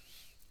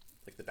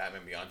like the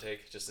Batman Beyond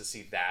take, just to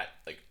see that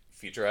like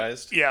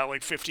futurized. Yeah,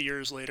 like 50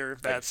 years later,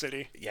 Bat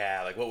City.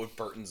 Yeah, like what would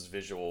Burton's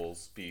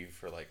visuals be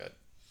for like a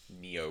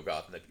Neo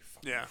Gotham? That'd be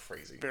fucking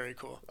crazy. Very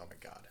cool. Oh my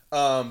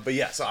god. But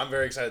yeah, so I'm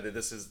very excited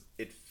that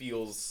it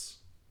feels.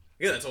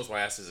 Yeah, that's also why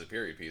I asked this as a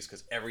period piece,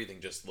 because everything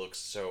just looks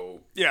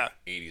so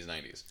 80s,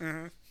 90s.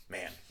 Mm-hmm.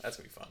 Man, that's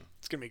going to be fun.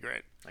 It's going to be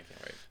great. I can't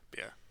wait.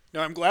 Yeah.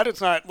 No, I'm glad it's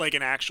not like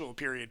an actual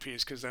period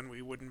piece, because then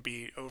we wouldn't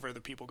be over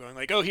the people going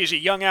like, oh, he's a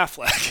young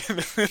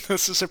Affleck.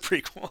 This is a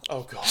prequel.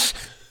 Oh, God.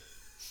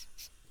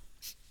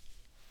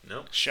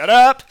 No. Shut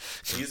up.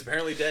 He's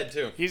apparently dead,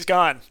 too. He's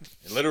gone.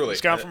 Literally.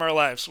 He's gone from our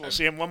lives. We'll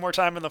see him one more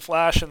time in The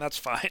Flash, and that's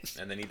fine.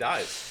 And then he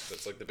dies.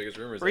 That's like the biggest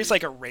rumor. Or he's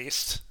like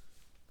erased.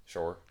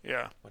 Sure.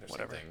 Yeah.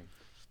 Whatever.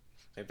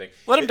 Same thing.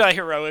 Let him die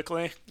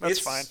heroically. That's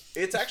fine.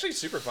 It's actually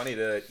super funny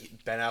that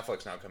Ben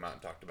Affleck's now come out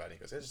and talked about it. He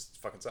goes, it just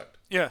fucking sucked.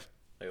 Yeah.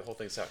 Like, the whole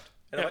thing sucked.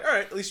 And I'm like, all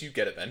right, at least you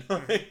get it then.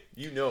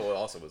 You know it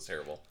also was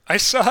terrible. I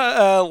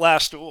saw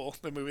Last Duel,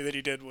 the movie that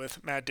he did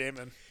with Matt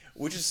Damon.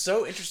 Which is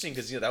so interesting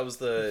because, that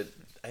was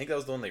I think that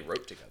was the one they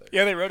wrote together.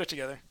 Yeah, they wrote it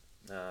together.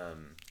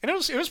 And it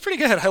was pretty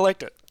good. I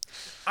liked it.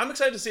 I'm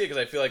excited to see it because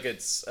I feel like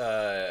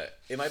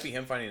it might be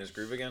him finding his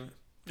groove again.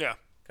 Yeah.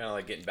 Kind of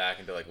like getting back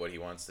into like what he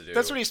wants to do.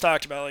 That's what he's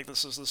talked about. Like,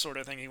 this is the sort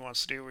of thing he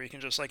wants to do where he can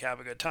just like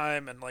have a good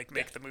time and like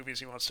make the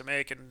movies he wants to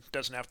make and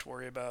doesn't have to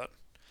worry about.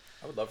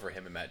 I would love for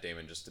him and Matt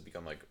Damon just to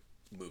become like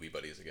movie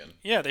buddies again.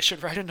 Yeah, they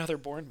should write another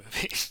Bourne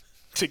movie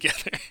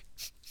together.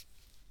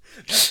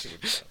 That actually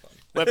would be kind of fun.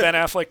 Let Ben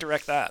Affleck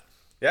direct that.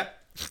 Yeah.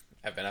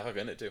 Have Ben Affleck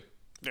in it too.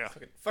 Yeah.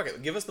 Fuck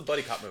it. Give us the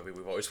buddy cop movie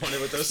we've always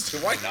wanted with those two.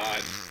 Why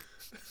not?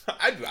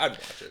 I'd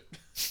watch it.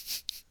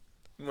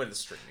 When it's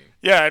streaming.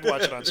 Yeah, I'd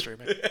watch it on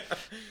streaming.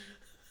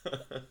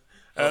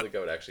 I don't think I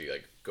would actually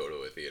like go to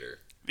a theater.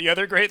 The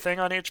other great thing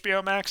on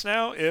HBO Max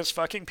now is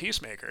fucking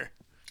Peacemaker.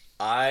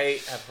 I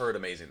have heard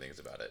amazing things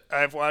about it.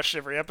 I've watched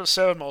every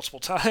episode multiple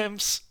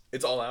times.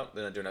 It's all out?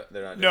 They're not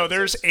doing No,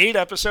 there's 8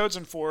 episodes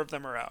and 4 of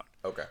them are out.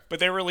 Okay. But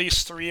they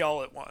released 3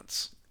 all at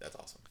once. That's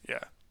awesome.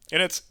 Yeah.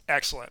 And it's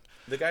excellent.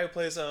 The guy who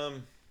plays,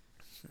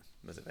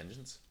 was it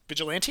Vengeance?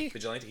 Vigilante?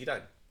 Vigilante, he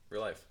died.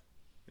 Real life.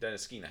 He died in a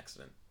skiing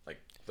accident. Like,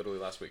 literally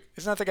last week.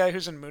 Isn't that the guy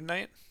who's in Moon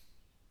Knight?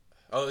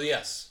 Oh,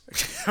 yes.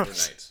 Moon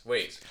Knight.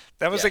 Wait.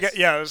 That was it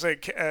was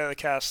a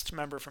cast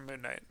member from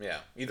Moon Knight. Yeah.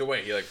 Either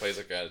way, he like plays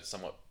like a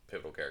somewhat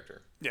pivotal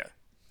character. Yeah.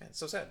 Man, it's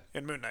so sad.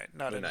 In Moon Knight,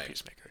 not in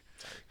Peacemaker.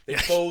 Sorry. They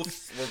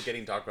both were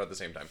getting talked about at the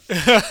same time.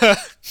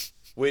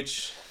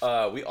 Which,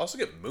 we also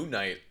get Moon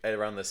Knight at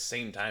around the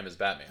same time as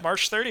Batman.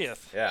 March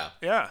 30th. Yeah.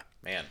 Yeah.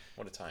 Man,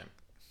 what a time.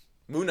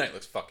 Moon Knight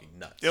looks fucking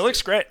nuts. It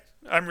looks great.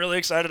 I'm really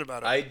excited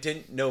about it. I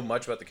didn't know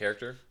much about the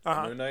character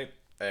of Moon Knight,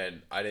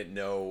 and I didn't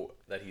know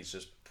that he's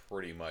just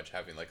pretty much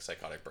having like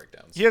psychotic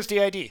breakdowns. He has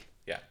DID.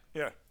 Yeah.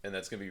 Yeah. And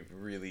that's gonna be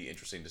really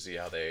interesting to see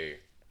how they.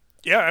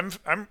 Yeah,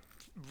 I'm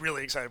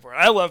really excited for it.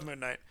 I love Moon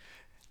Knight.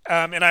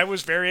 And I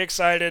was very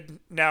excited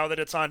now that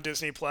it's on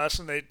Disney Plus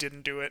and they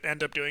didn't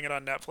end up doing it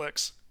on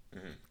Netflix.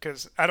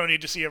 Because I don't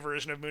need to see a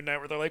version of Moon Knight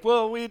where they're like,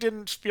 well, we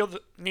didn't feel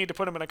the need to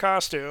put him in a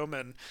costume,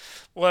 and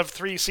we'll have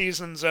 3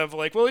 seasons of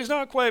like, well, he's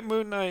not quite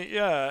Moon Knight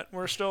yet.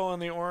 We're still in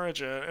the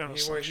origin. And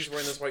He's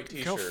wearing this white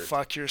T-shirt. Go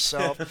fuck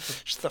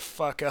yourself. Shut the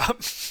fuck up.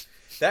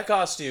 That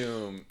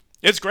costume.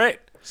 It's great.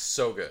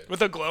 So good. With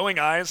the glowing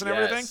eyes and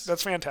everything.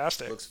 That's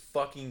fantastic. It looks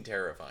fucking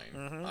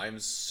terrifying. I'm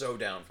so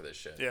down for this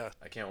shit. Yeah.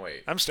 I can't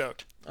wait. I'm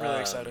stoked.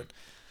 Really excited.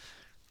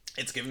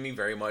 It's giving me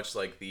very much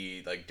like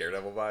the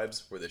Daredevil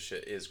vibes, where this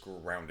shit is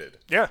grounded.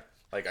 Yeah.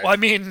 Like, I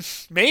mean,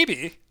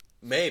 maybe.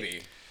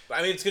 Maybe.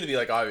 I mean, it's gonna be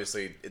like,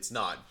 obviously it's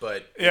not,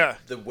 but yeah,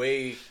 the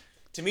way,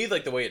 to me,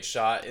 like the way it's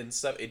shot and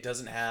stuff, it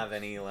doesn't have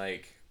any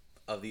like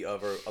of the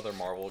other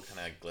Marvel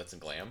kind of glitz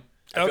and glam.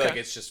 I feel like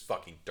it's just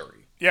fucking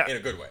dirty. Yeah. In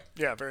a good way.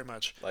 Yeah, very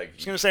much. Like, I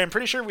was going to say, I'm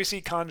pretty sure we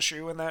see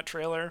Khonshu in that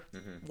trailer.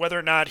 Whether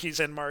or not he's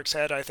in Mark's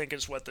head, I think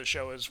is what the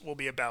show will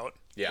be about.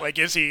 Yeah. Like,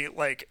 is he,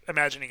 like,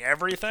 imagining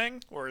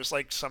everything? Or is,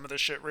 like, some of this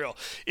shit real?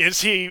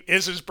 Is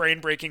his brain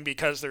breaking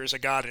because there's a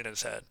god in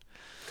his head?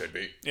 Could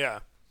be. Yeah.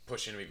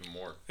 Pushing him even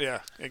more.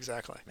 Yeah,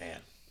 exactly. Man.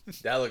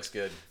 That looks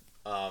good.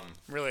 I'm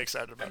really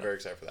excited about it. I'm very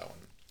excited for that one.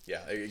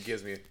 Yeah, it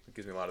gives me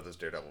a lot of those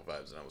Daredevil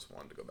vibes, and I was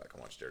wanting to go back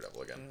and watch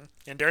Daredevil again.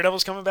 And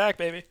Daredevil's coming back,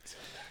 baby.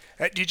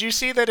 Did you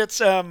see that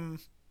it's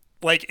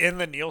like in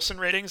the Nielsen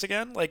ratings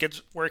again? Like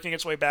it's working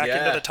its way back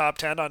into the top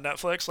 10 on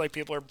Netflix. Like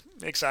people are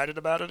excited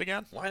about it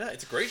again. Why not?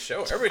 It's a great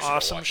show. Everybody should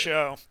awesome watch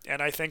show,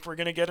 and I think we're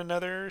gonna get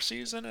another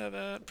season of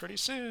it pretty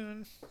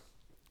soon.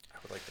 I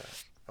would like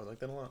that. I would like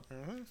that a lot.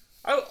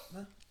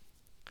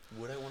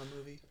 Would I want a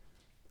movie?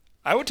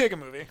 I would take a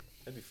movie.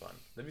 That'd be fun.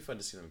 That'd be fun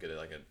to see them get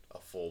like a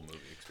full movie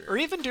experience. Or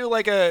even do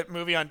like a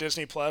movie on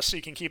Disney Plus so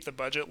you can keep the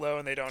budget low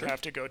and they don't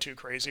have to go too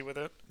crazy with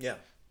it. Yeah.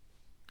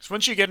 Because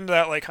once you get into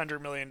that like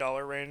 $100 million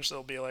range,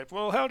 they'll be like,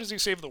 well, how does he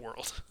save the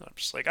world? And I'm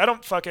just like, I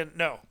don't fucking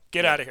know.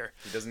 Get out of here.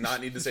 He does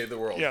not need to save the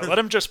world. Yeah, let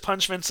him just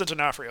punch Vincent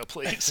D'Onofrio,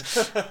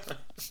 please.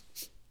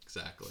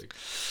 Exactly.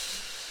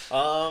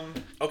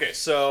 Okay,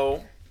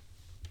 so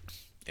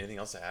anything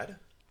else to add?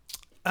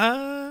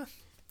 I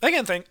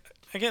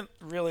can't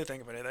really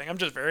think of anything. I'm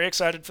just very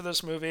excited for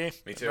this movie.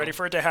 Me too. Ready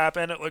for it to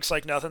happen. It looks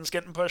like nothing's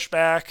getting pushed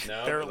back.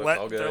 No, they're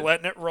all good. They're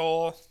letting it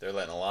roll. They're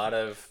letting a lot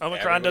of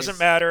Omicron doesn't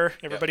matter.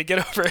 Everybody get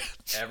over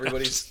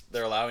it.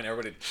 They're allowing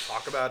everybody to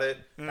talk about it.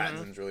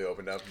 Pattinson's really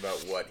opened up about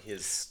what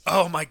his.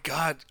 Oh my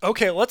god.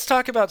 Okay, let's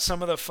talk about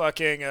some of the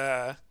fucking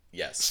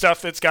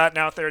stuff that's gotten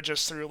out there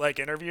just through like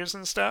interviews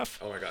and stuff.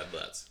 Oh my god,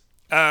 let's.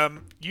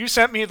 You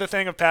sent me the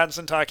thing of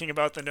Pattinson talking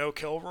about the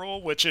no-kill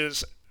rule, which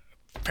is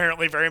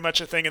apparently very much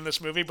a thing in this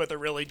movie, but they're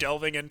really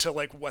delving into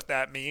like what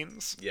that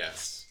means.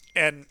 Yes.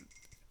 And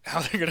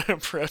how they're going to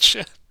approach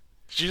it.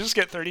 Did you just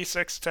get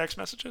 36 text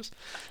messages?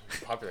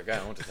 Popular guy,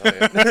 I want to tell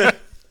you.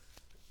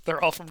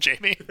 They're all from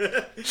Jamie.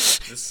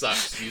 This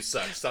sucks. You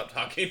suck. Stop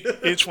talking.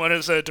 Each one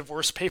is a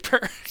divorce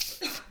paper.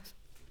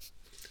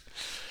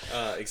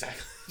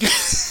 Exactly.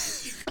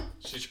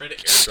 She's trying to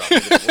airdrop me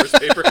the divorce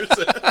papers.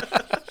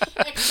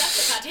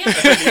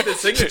 I need the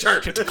signature.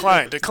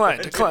 Decline.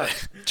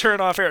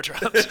 Turn off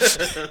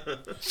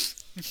airdrops.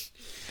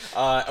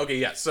 Okay,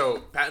 yeah.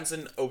 So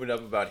Pattinson opened up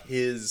about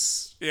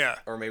his, yeah,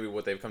 or maybe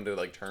what they've come to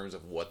like terms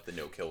of what the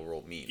no-kill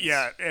rule means.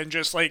 Yeah, and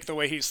just like the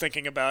way he's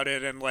thinking about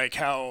it, and like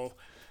how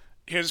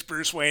his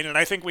Bruce Wayne, and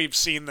I think we've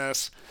seen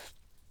this.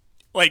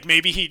 Like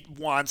maybe he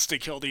wants to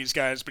kill these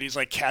guys, but he's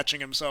like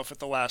catching himself at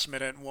the last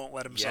minute and won't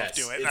let himself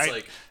do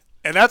it.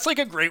 And that's like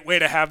a great way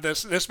to have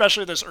this,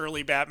 especially this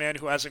early Batman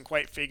who hasn't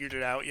quite figured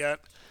it out yet.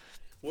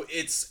 Well,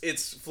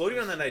 it's floating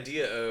on that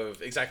idea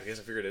of exactly. He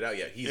hasn't figured it out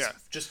yet. He's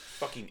just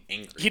fucking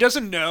angry. He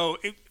doesn't know.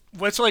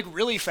 What's like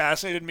really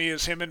fascinated me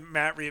is him and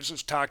Matt Reeves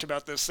have talked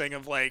about this thing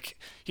of like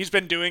he's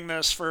been doing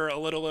this for a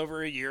little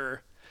over a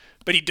year,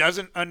 but he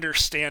doesn't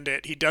understand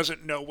it. He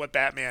doesn't know what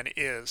Batman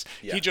is.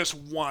 Yeah. He just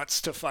wants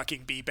to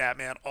fucking be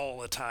Batman all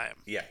the time.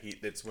 Yeah,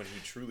 it's when he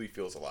truly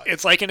feels alive.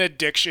 It's like an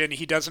addiction.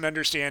 He doesn't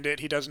understand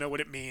it. He doesn't know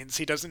what it means.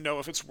 He doesn't know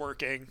if it's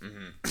working.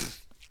 Mm-hmm.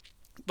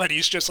 But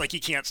he's just like, he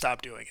can't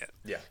stop doing it.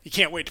 Yeah. He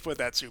can't wait to put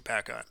that suit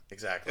back on.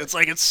 Exactly. It's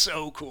like, it's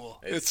so cool.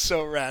 It's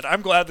so rad.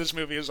 I'm glad this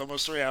movie is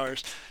almost 3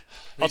 hours.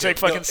 I'll take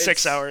fucking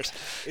 6 hours.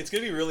 It's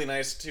going to be really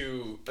nice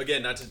to,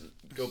 again, not to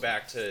go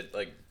back to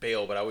like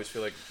Bale, but I always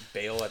feel like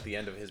Bale at the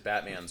end of his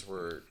Batmans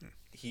where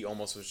he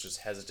almost was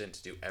just hesitant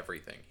to do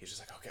everything. He's just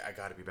like, okay, I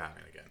got to be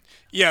Batman again.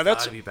 Yeah,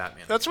 that's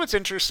Batman again. What's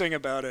interesting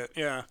about it.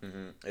 Yeah.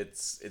 Mm-hmm.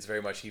 It's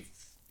very much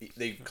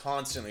they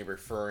constantly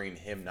referring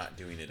him not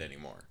doing it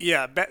anymore.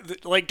 Yeah,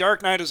 like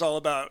Dark Knight is all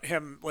about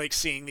him like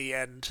seeing the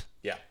end.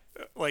 Yeah.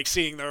 Like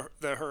seeing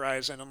the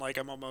horizon and like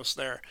I'm almost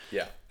there.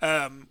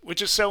 Yeah.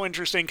 Which is so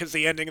interesting because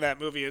the ending of that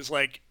movie is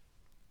like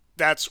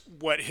that's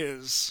what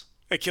his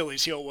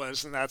Achilles heel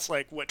was, and that's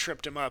like what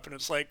tripped him up. And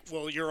it's like,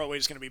 well, you're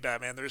always going to be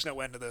Batman. There's no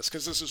end to this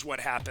because this is what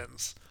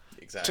happens.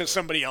 Exactly. To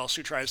somebody else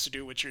who tries to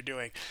do what you're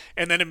doing.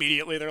 And then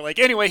immediately they're like,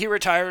 anyway, he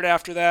retired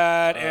after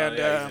that. And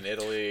he's in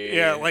Italy.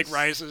 Yeah, like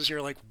Rises.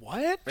 You're like,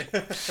 what?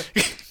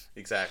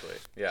 Exactly.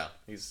 Yeah.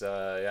 He's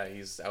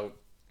out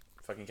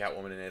fucking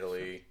Catwoman in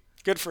Italy.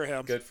 Good for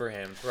him.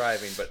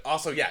 Thriving. But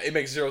also, yeah, it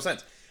makes zero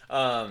sense.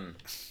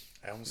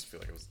 I almost feel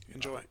like it was...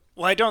 Enjoy.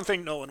 Well, I don't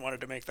think Nolan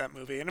wanted to make that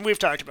movie. And we've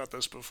talked about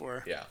this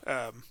before.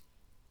 Yeah.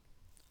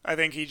 I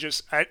think he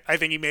just... I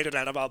think he made it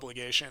out of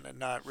obligation and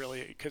not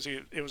really... Because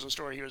it was a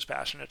story he was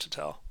passionate to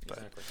tell. But,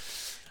 exactly.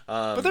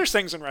 But there's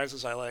things in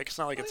Rises I like. It's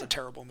not like it's a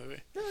terrible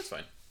movie. Yeah, that's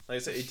fine. Like I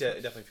said, it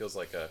definitely feels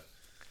like a...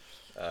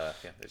 yeah,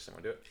 they just didn't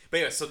want to do it. But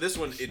anyway, so this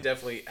one, it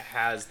definitely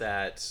has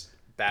that...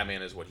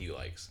 Batman is what he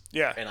likes.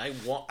 Yeah. And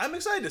I'm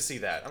excited to see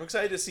that. I'm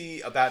excited to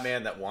see a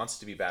Batman that wants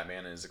to be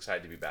Batman and is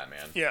excited to be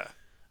Batman. Yeah.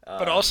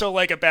 But also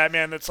like a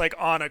Batman that's like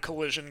on a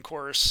collision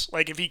course.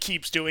 Like if he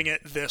keeps doing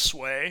it this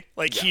way,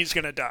 like he's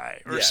going to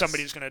die or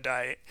somebody's going to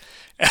die.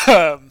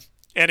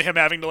 And him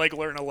having to like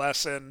learn a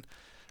lesson,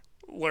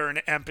 learn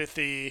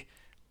empathy,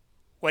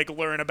 like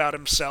learn about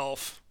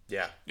himself.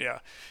 Yeah. Yeah.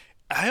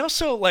 I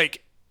also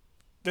like...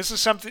 This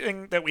is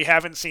something that we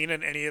haven't seen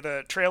in any of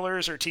the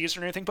trailers or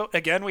teasers or anything, but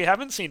again, we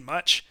haven't seen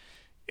much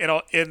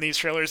in these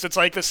trailers. It's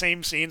like the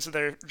same scenes that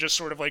they're just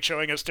sort of like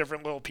showing us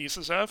different little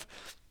pieces of,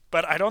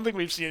 but I don't think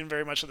we've seen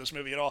very much of this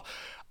movie at all.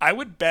 I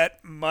would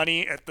bet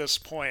money at this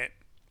point,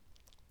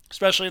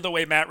 especially the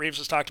way Matt Reeves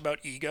has talked about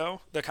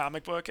Ego, the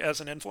comic book, as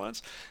an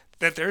influence,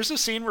 that there's a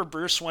scene where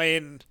Bruce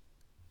Wayne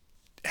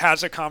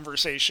has a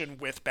conversation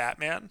with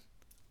Batman.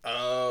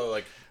 Oh,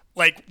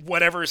 like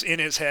whatever's in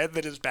his head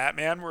that is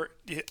Batman, where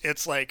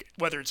it's like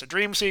whether it's a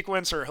dream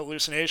sequence or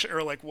hallucination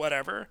or like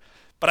whatever.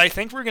 But I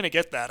think we're gonna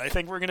get that. I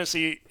think we're gonna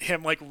see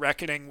him like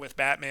reckoning with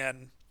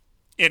Batman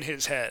in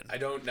his head. I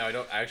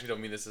actually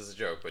don't mean this as a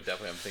joke, but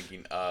definitely I'm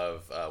thinking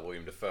of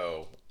William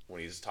Dafoe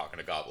when he's talking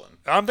to Goblin.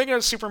 I'm thinking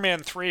of Superman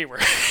 3, where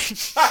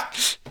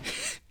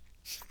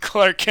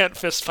Clark Kent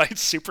fist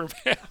fights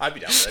Superman. I'd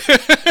be down with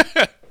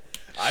that.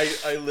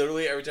 I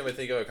literally, every time I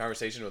think of a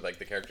conversation with, like,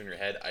 the character in your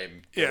head,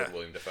 I'm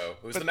William Dafoe,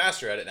 who's the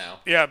master at it now.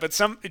 Yeah, but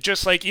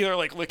just, like, either,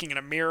 like, looking in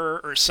a mirror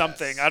or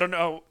something. Yes. I don't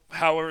know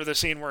however the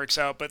scene works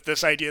out, but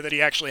this idea that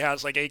he actually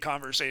has, like, a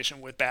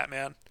conversation with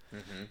Batman.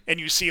 Mm-hmm. And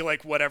you see,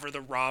 like, whatever the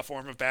raw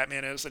form of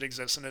Batman is that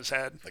exists in his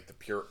head. Like, the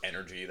pure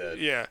energy that...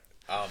 Yeah.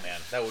 Oh, man,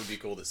 that would be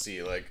cool to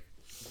see, like,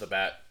 the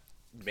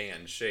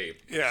Batman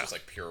shape. Yeah. It's just,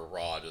 like, pure,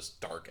 raw,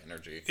 just dark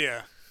energy.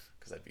 Yeah.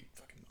 Because that'd be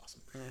fucking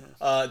awesome.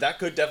 Mm-hmm. That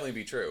could definitely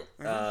be true.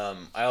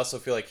 Mm-hmm. I also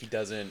feel like he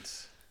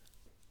doesn't...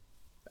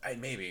 I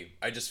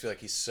just feel like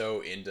he's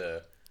so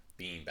into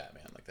being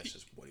Batman. Like, that's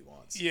just what he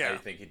wants. Yeah. I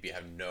think he'd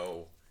have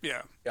no...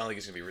 Yeah. I don't think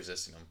he's going to be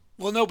resisting him.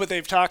 Well, no, but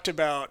they've talked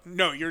about...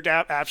 No, you're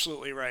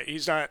absolutely right.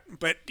 He's not...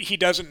 But he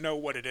doesn't know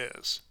what it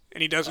is.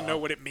 And he doesn't know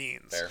what it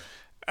means. Fair.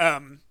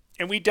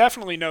 And we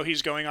definitely know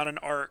he's going on an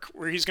arc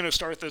where he's going to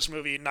start this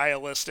movie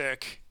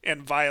nihilistic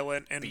and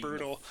violent and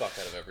brutal. The fuck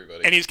out of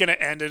everybody. And he's going to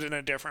end it in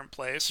a different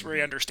place where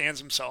he understands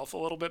himself a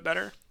little bit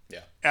better.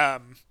 Yeah.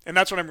 And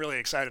that's what I'm really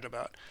excited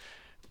about.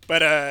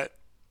 But,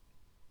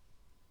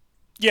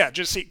 yeah,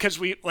 just see, because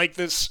we, like,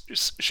 this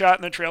shot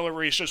in the trailer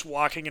where he's just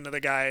walking into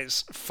the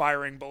guys,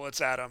 firing bullets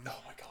at him. Oh,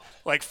 my God.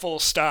 Like, full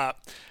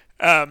stop.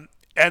 And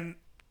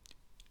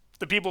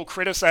the people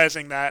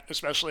criticizing that,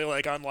 especially,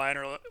 like, online,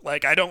 are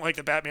like, I don't like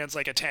that Batman's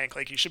like a tank.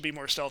 Like, he should be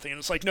more stealthy. And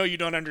it's like, no, you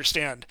don't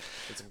understand.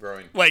 It's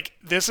growing. Like,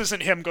 this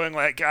isn't him going,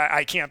 like,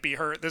 I can't be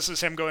hurt. This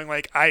is him going,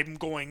 like, I'm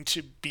going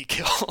to be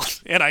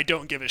killed, and I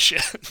don't give a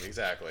shit.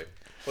 Exactly.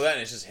 Well, then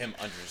it's just him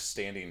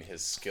understanding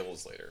his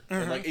skills later.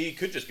 Mm-hmm. And, like, he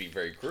could just be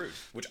very crude,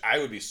 which I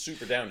would be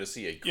super down to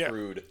see a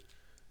crude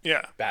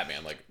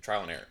Batman, like,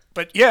 trial and error.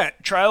 But, yeah,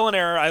 trial and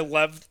error,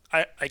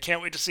 I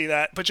can't wait to see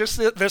that. But just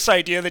this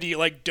idea that he,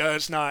 like,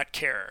 does not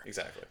care.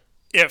 Exactly.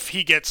 If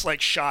he gets,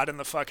 like, shot in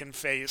the fucking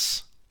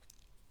face,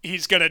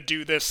 he's going to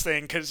do this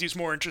thing because he's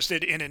more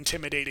interested in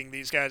intimidating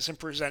these guys and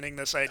presenting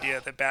this idea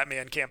that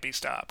Batman can't be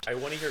stopped. I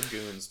want to hear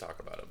goons talk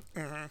about him.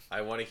 Mm-hmm.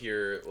 I want to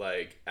hear,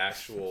 like,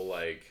 actual,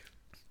 like...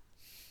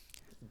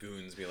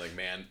 goons being like,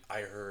 man,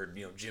 I heard,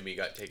 Jimmy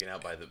got taken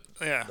out by the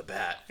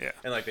bat. Yeah.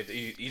 And, like,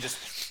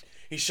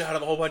 he shot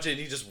him a whole bunch and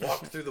he just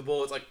walked through the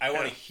bullets. Like, I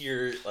want to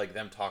hear, like,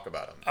 them talk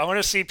about him. I want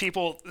to see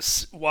people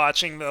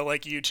watching the,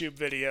 like, YouTube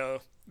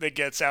video that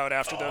gets out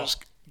after those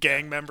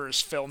gang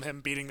members film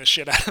him beating the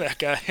shit out of that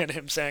guy and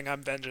him saying,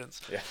 I'm vengeance.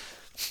 Yeah.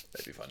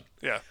 That'd be fun.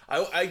 Yeah.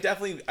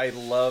 I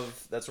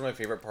love, that's one of my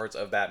favorite parts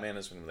of Batman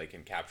is when they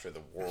can capture the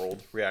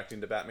world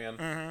reacting to Batman.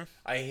 Mm-hmm.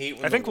 I hate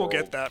when we'll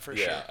get that for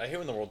sure. Yeah, I hate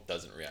when the world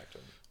doesn't react to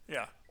him.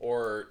 Yeah.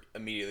 Or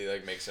immediately,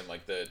 like, makes him,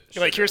 like, the...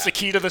 Like, here's the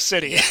key to the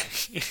city.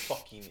 Yeah.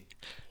 Fucking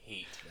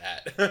hate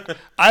that.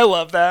 I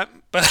love that,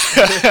 but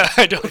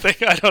I don't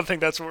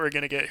think that's what we're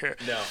going to get here.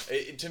 No.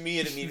 To me,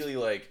 it immediately,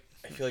 like...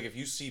 I feel like if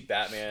you see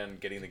Batman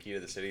getting the key to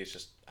the city, it's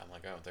just... I'm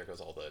like, oh, there goes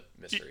all the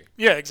mystery.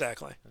 Yeah,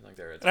 exactly.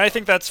 And I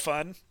think that's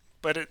fun,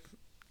 but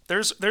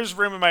there's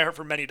room in my heart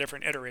for many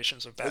different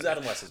iterations of Batman. It's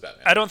Adam West's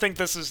Batman. I don't think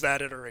this is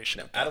that iteration.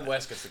 No, Adam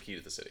West gets the key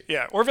to the city.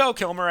 Yeah, or Val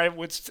Kilmer, I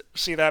would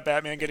see that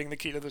Batman getting the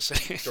key to the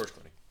city. George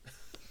Clooney.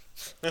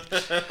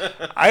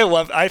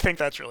 I think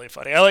that's really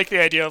funny. I like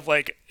the idea of,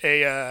 like,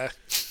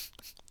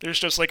 there's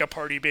just, like, a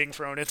party being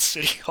thrown at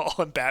City Hall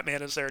and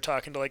Batman is there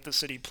talking to, like, the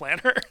city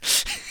planner.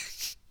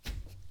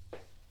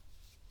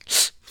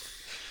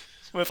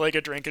 With, like,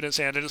 a drink in his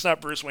hand, and it's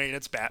not Bruce Wayne,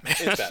 it's Batman.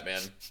 It's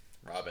Batman.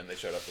 Robin, they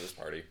showed up for this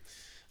party.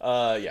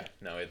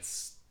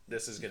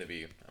 This is going to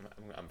be,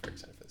 I'm very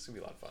excited for this. It's going to be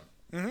a lot of fun.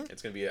 Mm-hmm.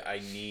 It's going to be,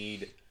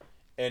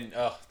 and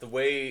the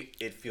way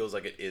it feels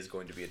like it is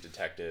going to be a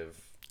detective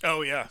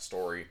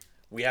story.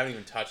 We haven't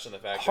even touched on the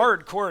fact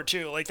hardcore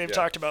too. Like, they've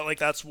talked about, like,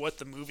 that's what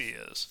the movie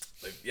is.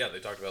 They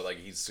talked about, like,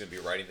 he's going to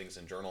be writing things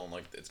in journal and,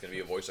 like, it's going to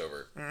be a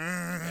voiceover.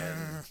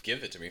 And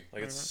give it to me.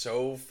 Like, it's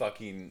so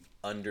fucking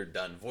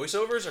underdone.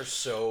 Voiceovers are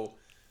so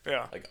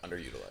like,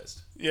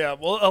 underutilized. Yeah,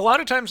 well, a lot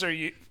of times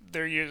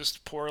they're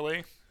used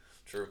poorly.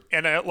 True.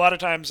 And a lot of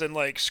times in,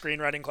 like,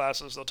 screenwriting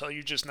classes, they'll tell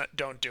you just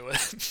don't do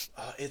it.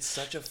 It's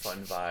such a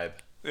fun vibe.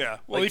 Yeah.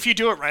 Well, like, if you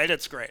do it right,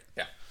 it's great.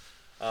 Yeah.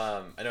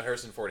 I know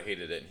Harrison Ford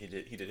hated it, and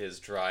he did his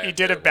dry. He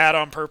did it bad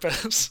on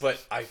purpose.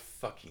 But I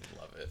fucking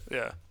love it.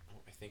 Yeah. Oh,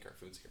 I think our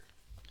food's here.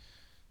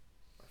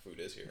 Our food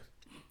is here.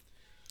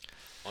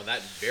 On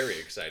that very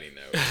exciting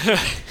note.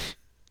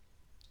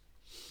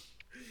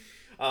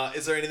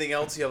 Is there anything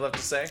else you have left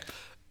to say?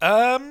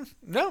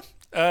 No.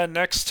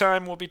 Next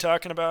time we'll be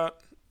talking about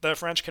The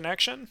French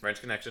Connection.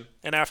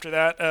 And after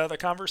that, The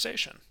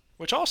Conversation,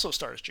 which also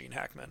stars Gene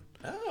Hackman.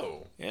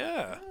 Oh.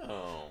 Yeah.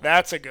 Oh.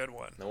 That's a good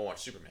one. Then we'll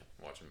watch Superman.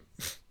 Watch him.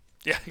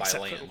 Yeah,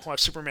 exactly. We'll watch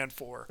Superman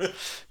 4. That's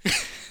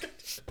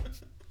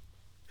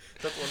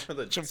the one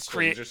where the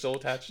strings are still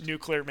attached?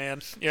 Nuclear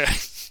Man. Yeah.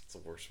 It's the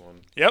worst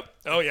one. Yep.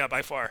 Oh, yeah,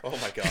 by far. Oh,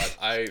 my God.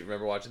 I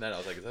remember watching that, and I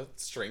was like, that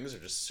strings are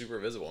just super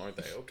visible, aren't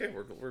they? Okay,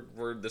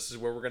 we're this is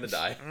where we're going to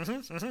die.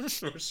 Mm-hmm,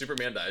 mm-hmm.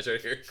 Superman dies right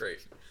here. Great.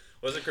 It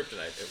wasn't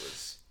kryptonite. It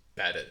was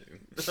bad editing.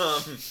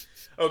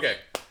 Okay.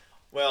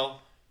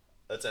 Well,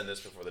 let's end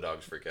this before the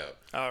dogs freak out.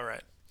 All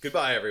right.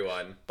 Goodbye,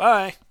 everyone.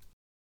 Bye.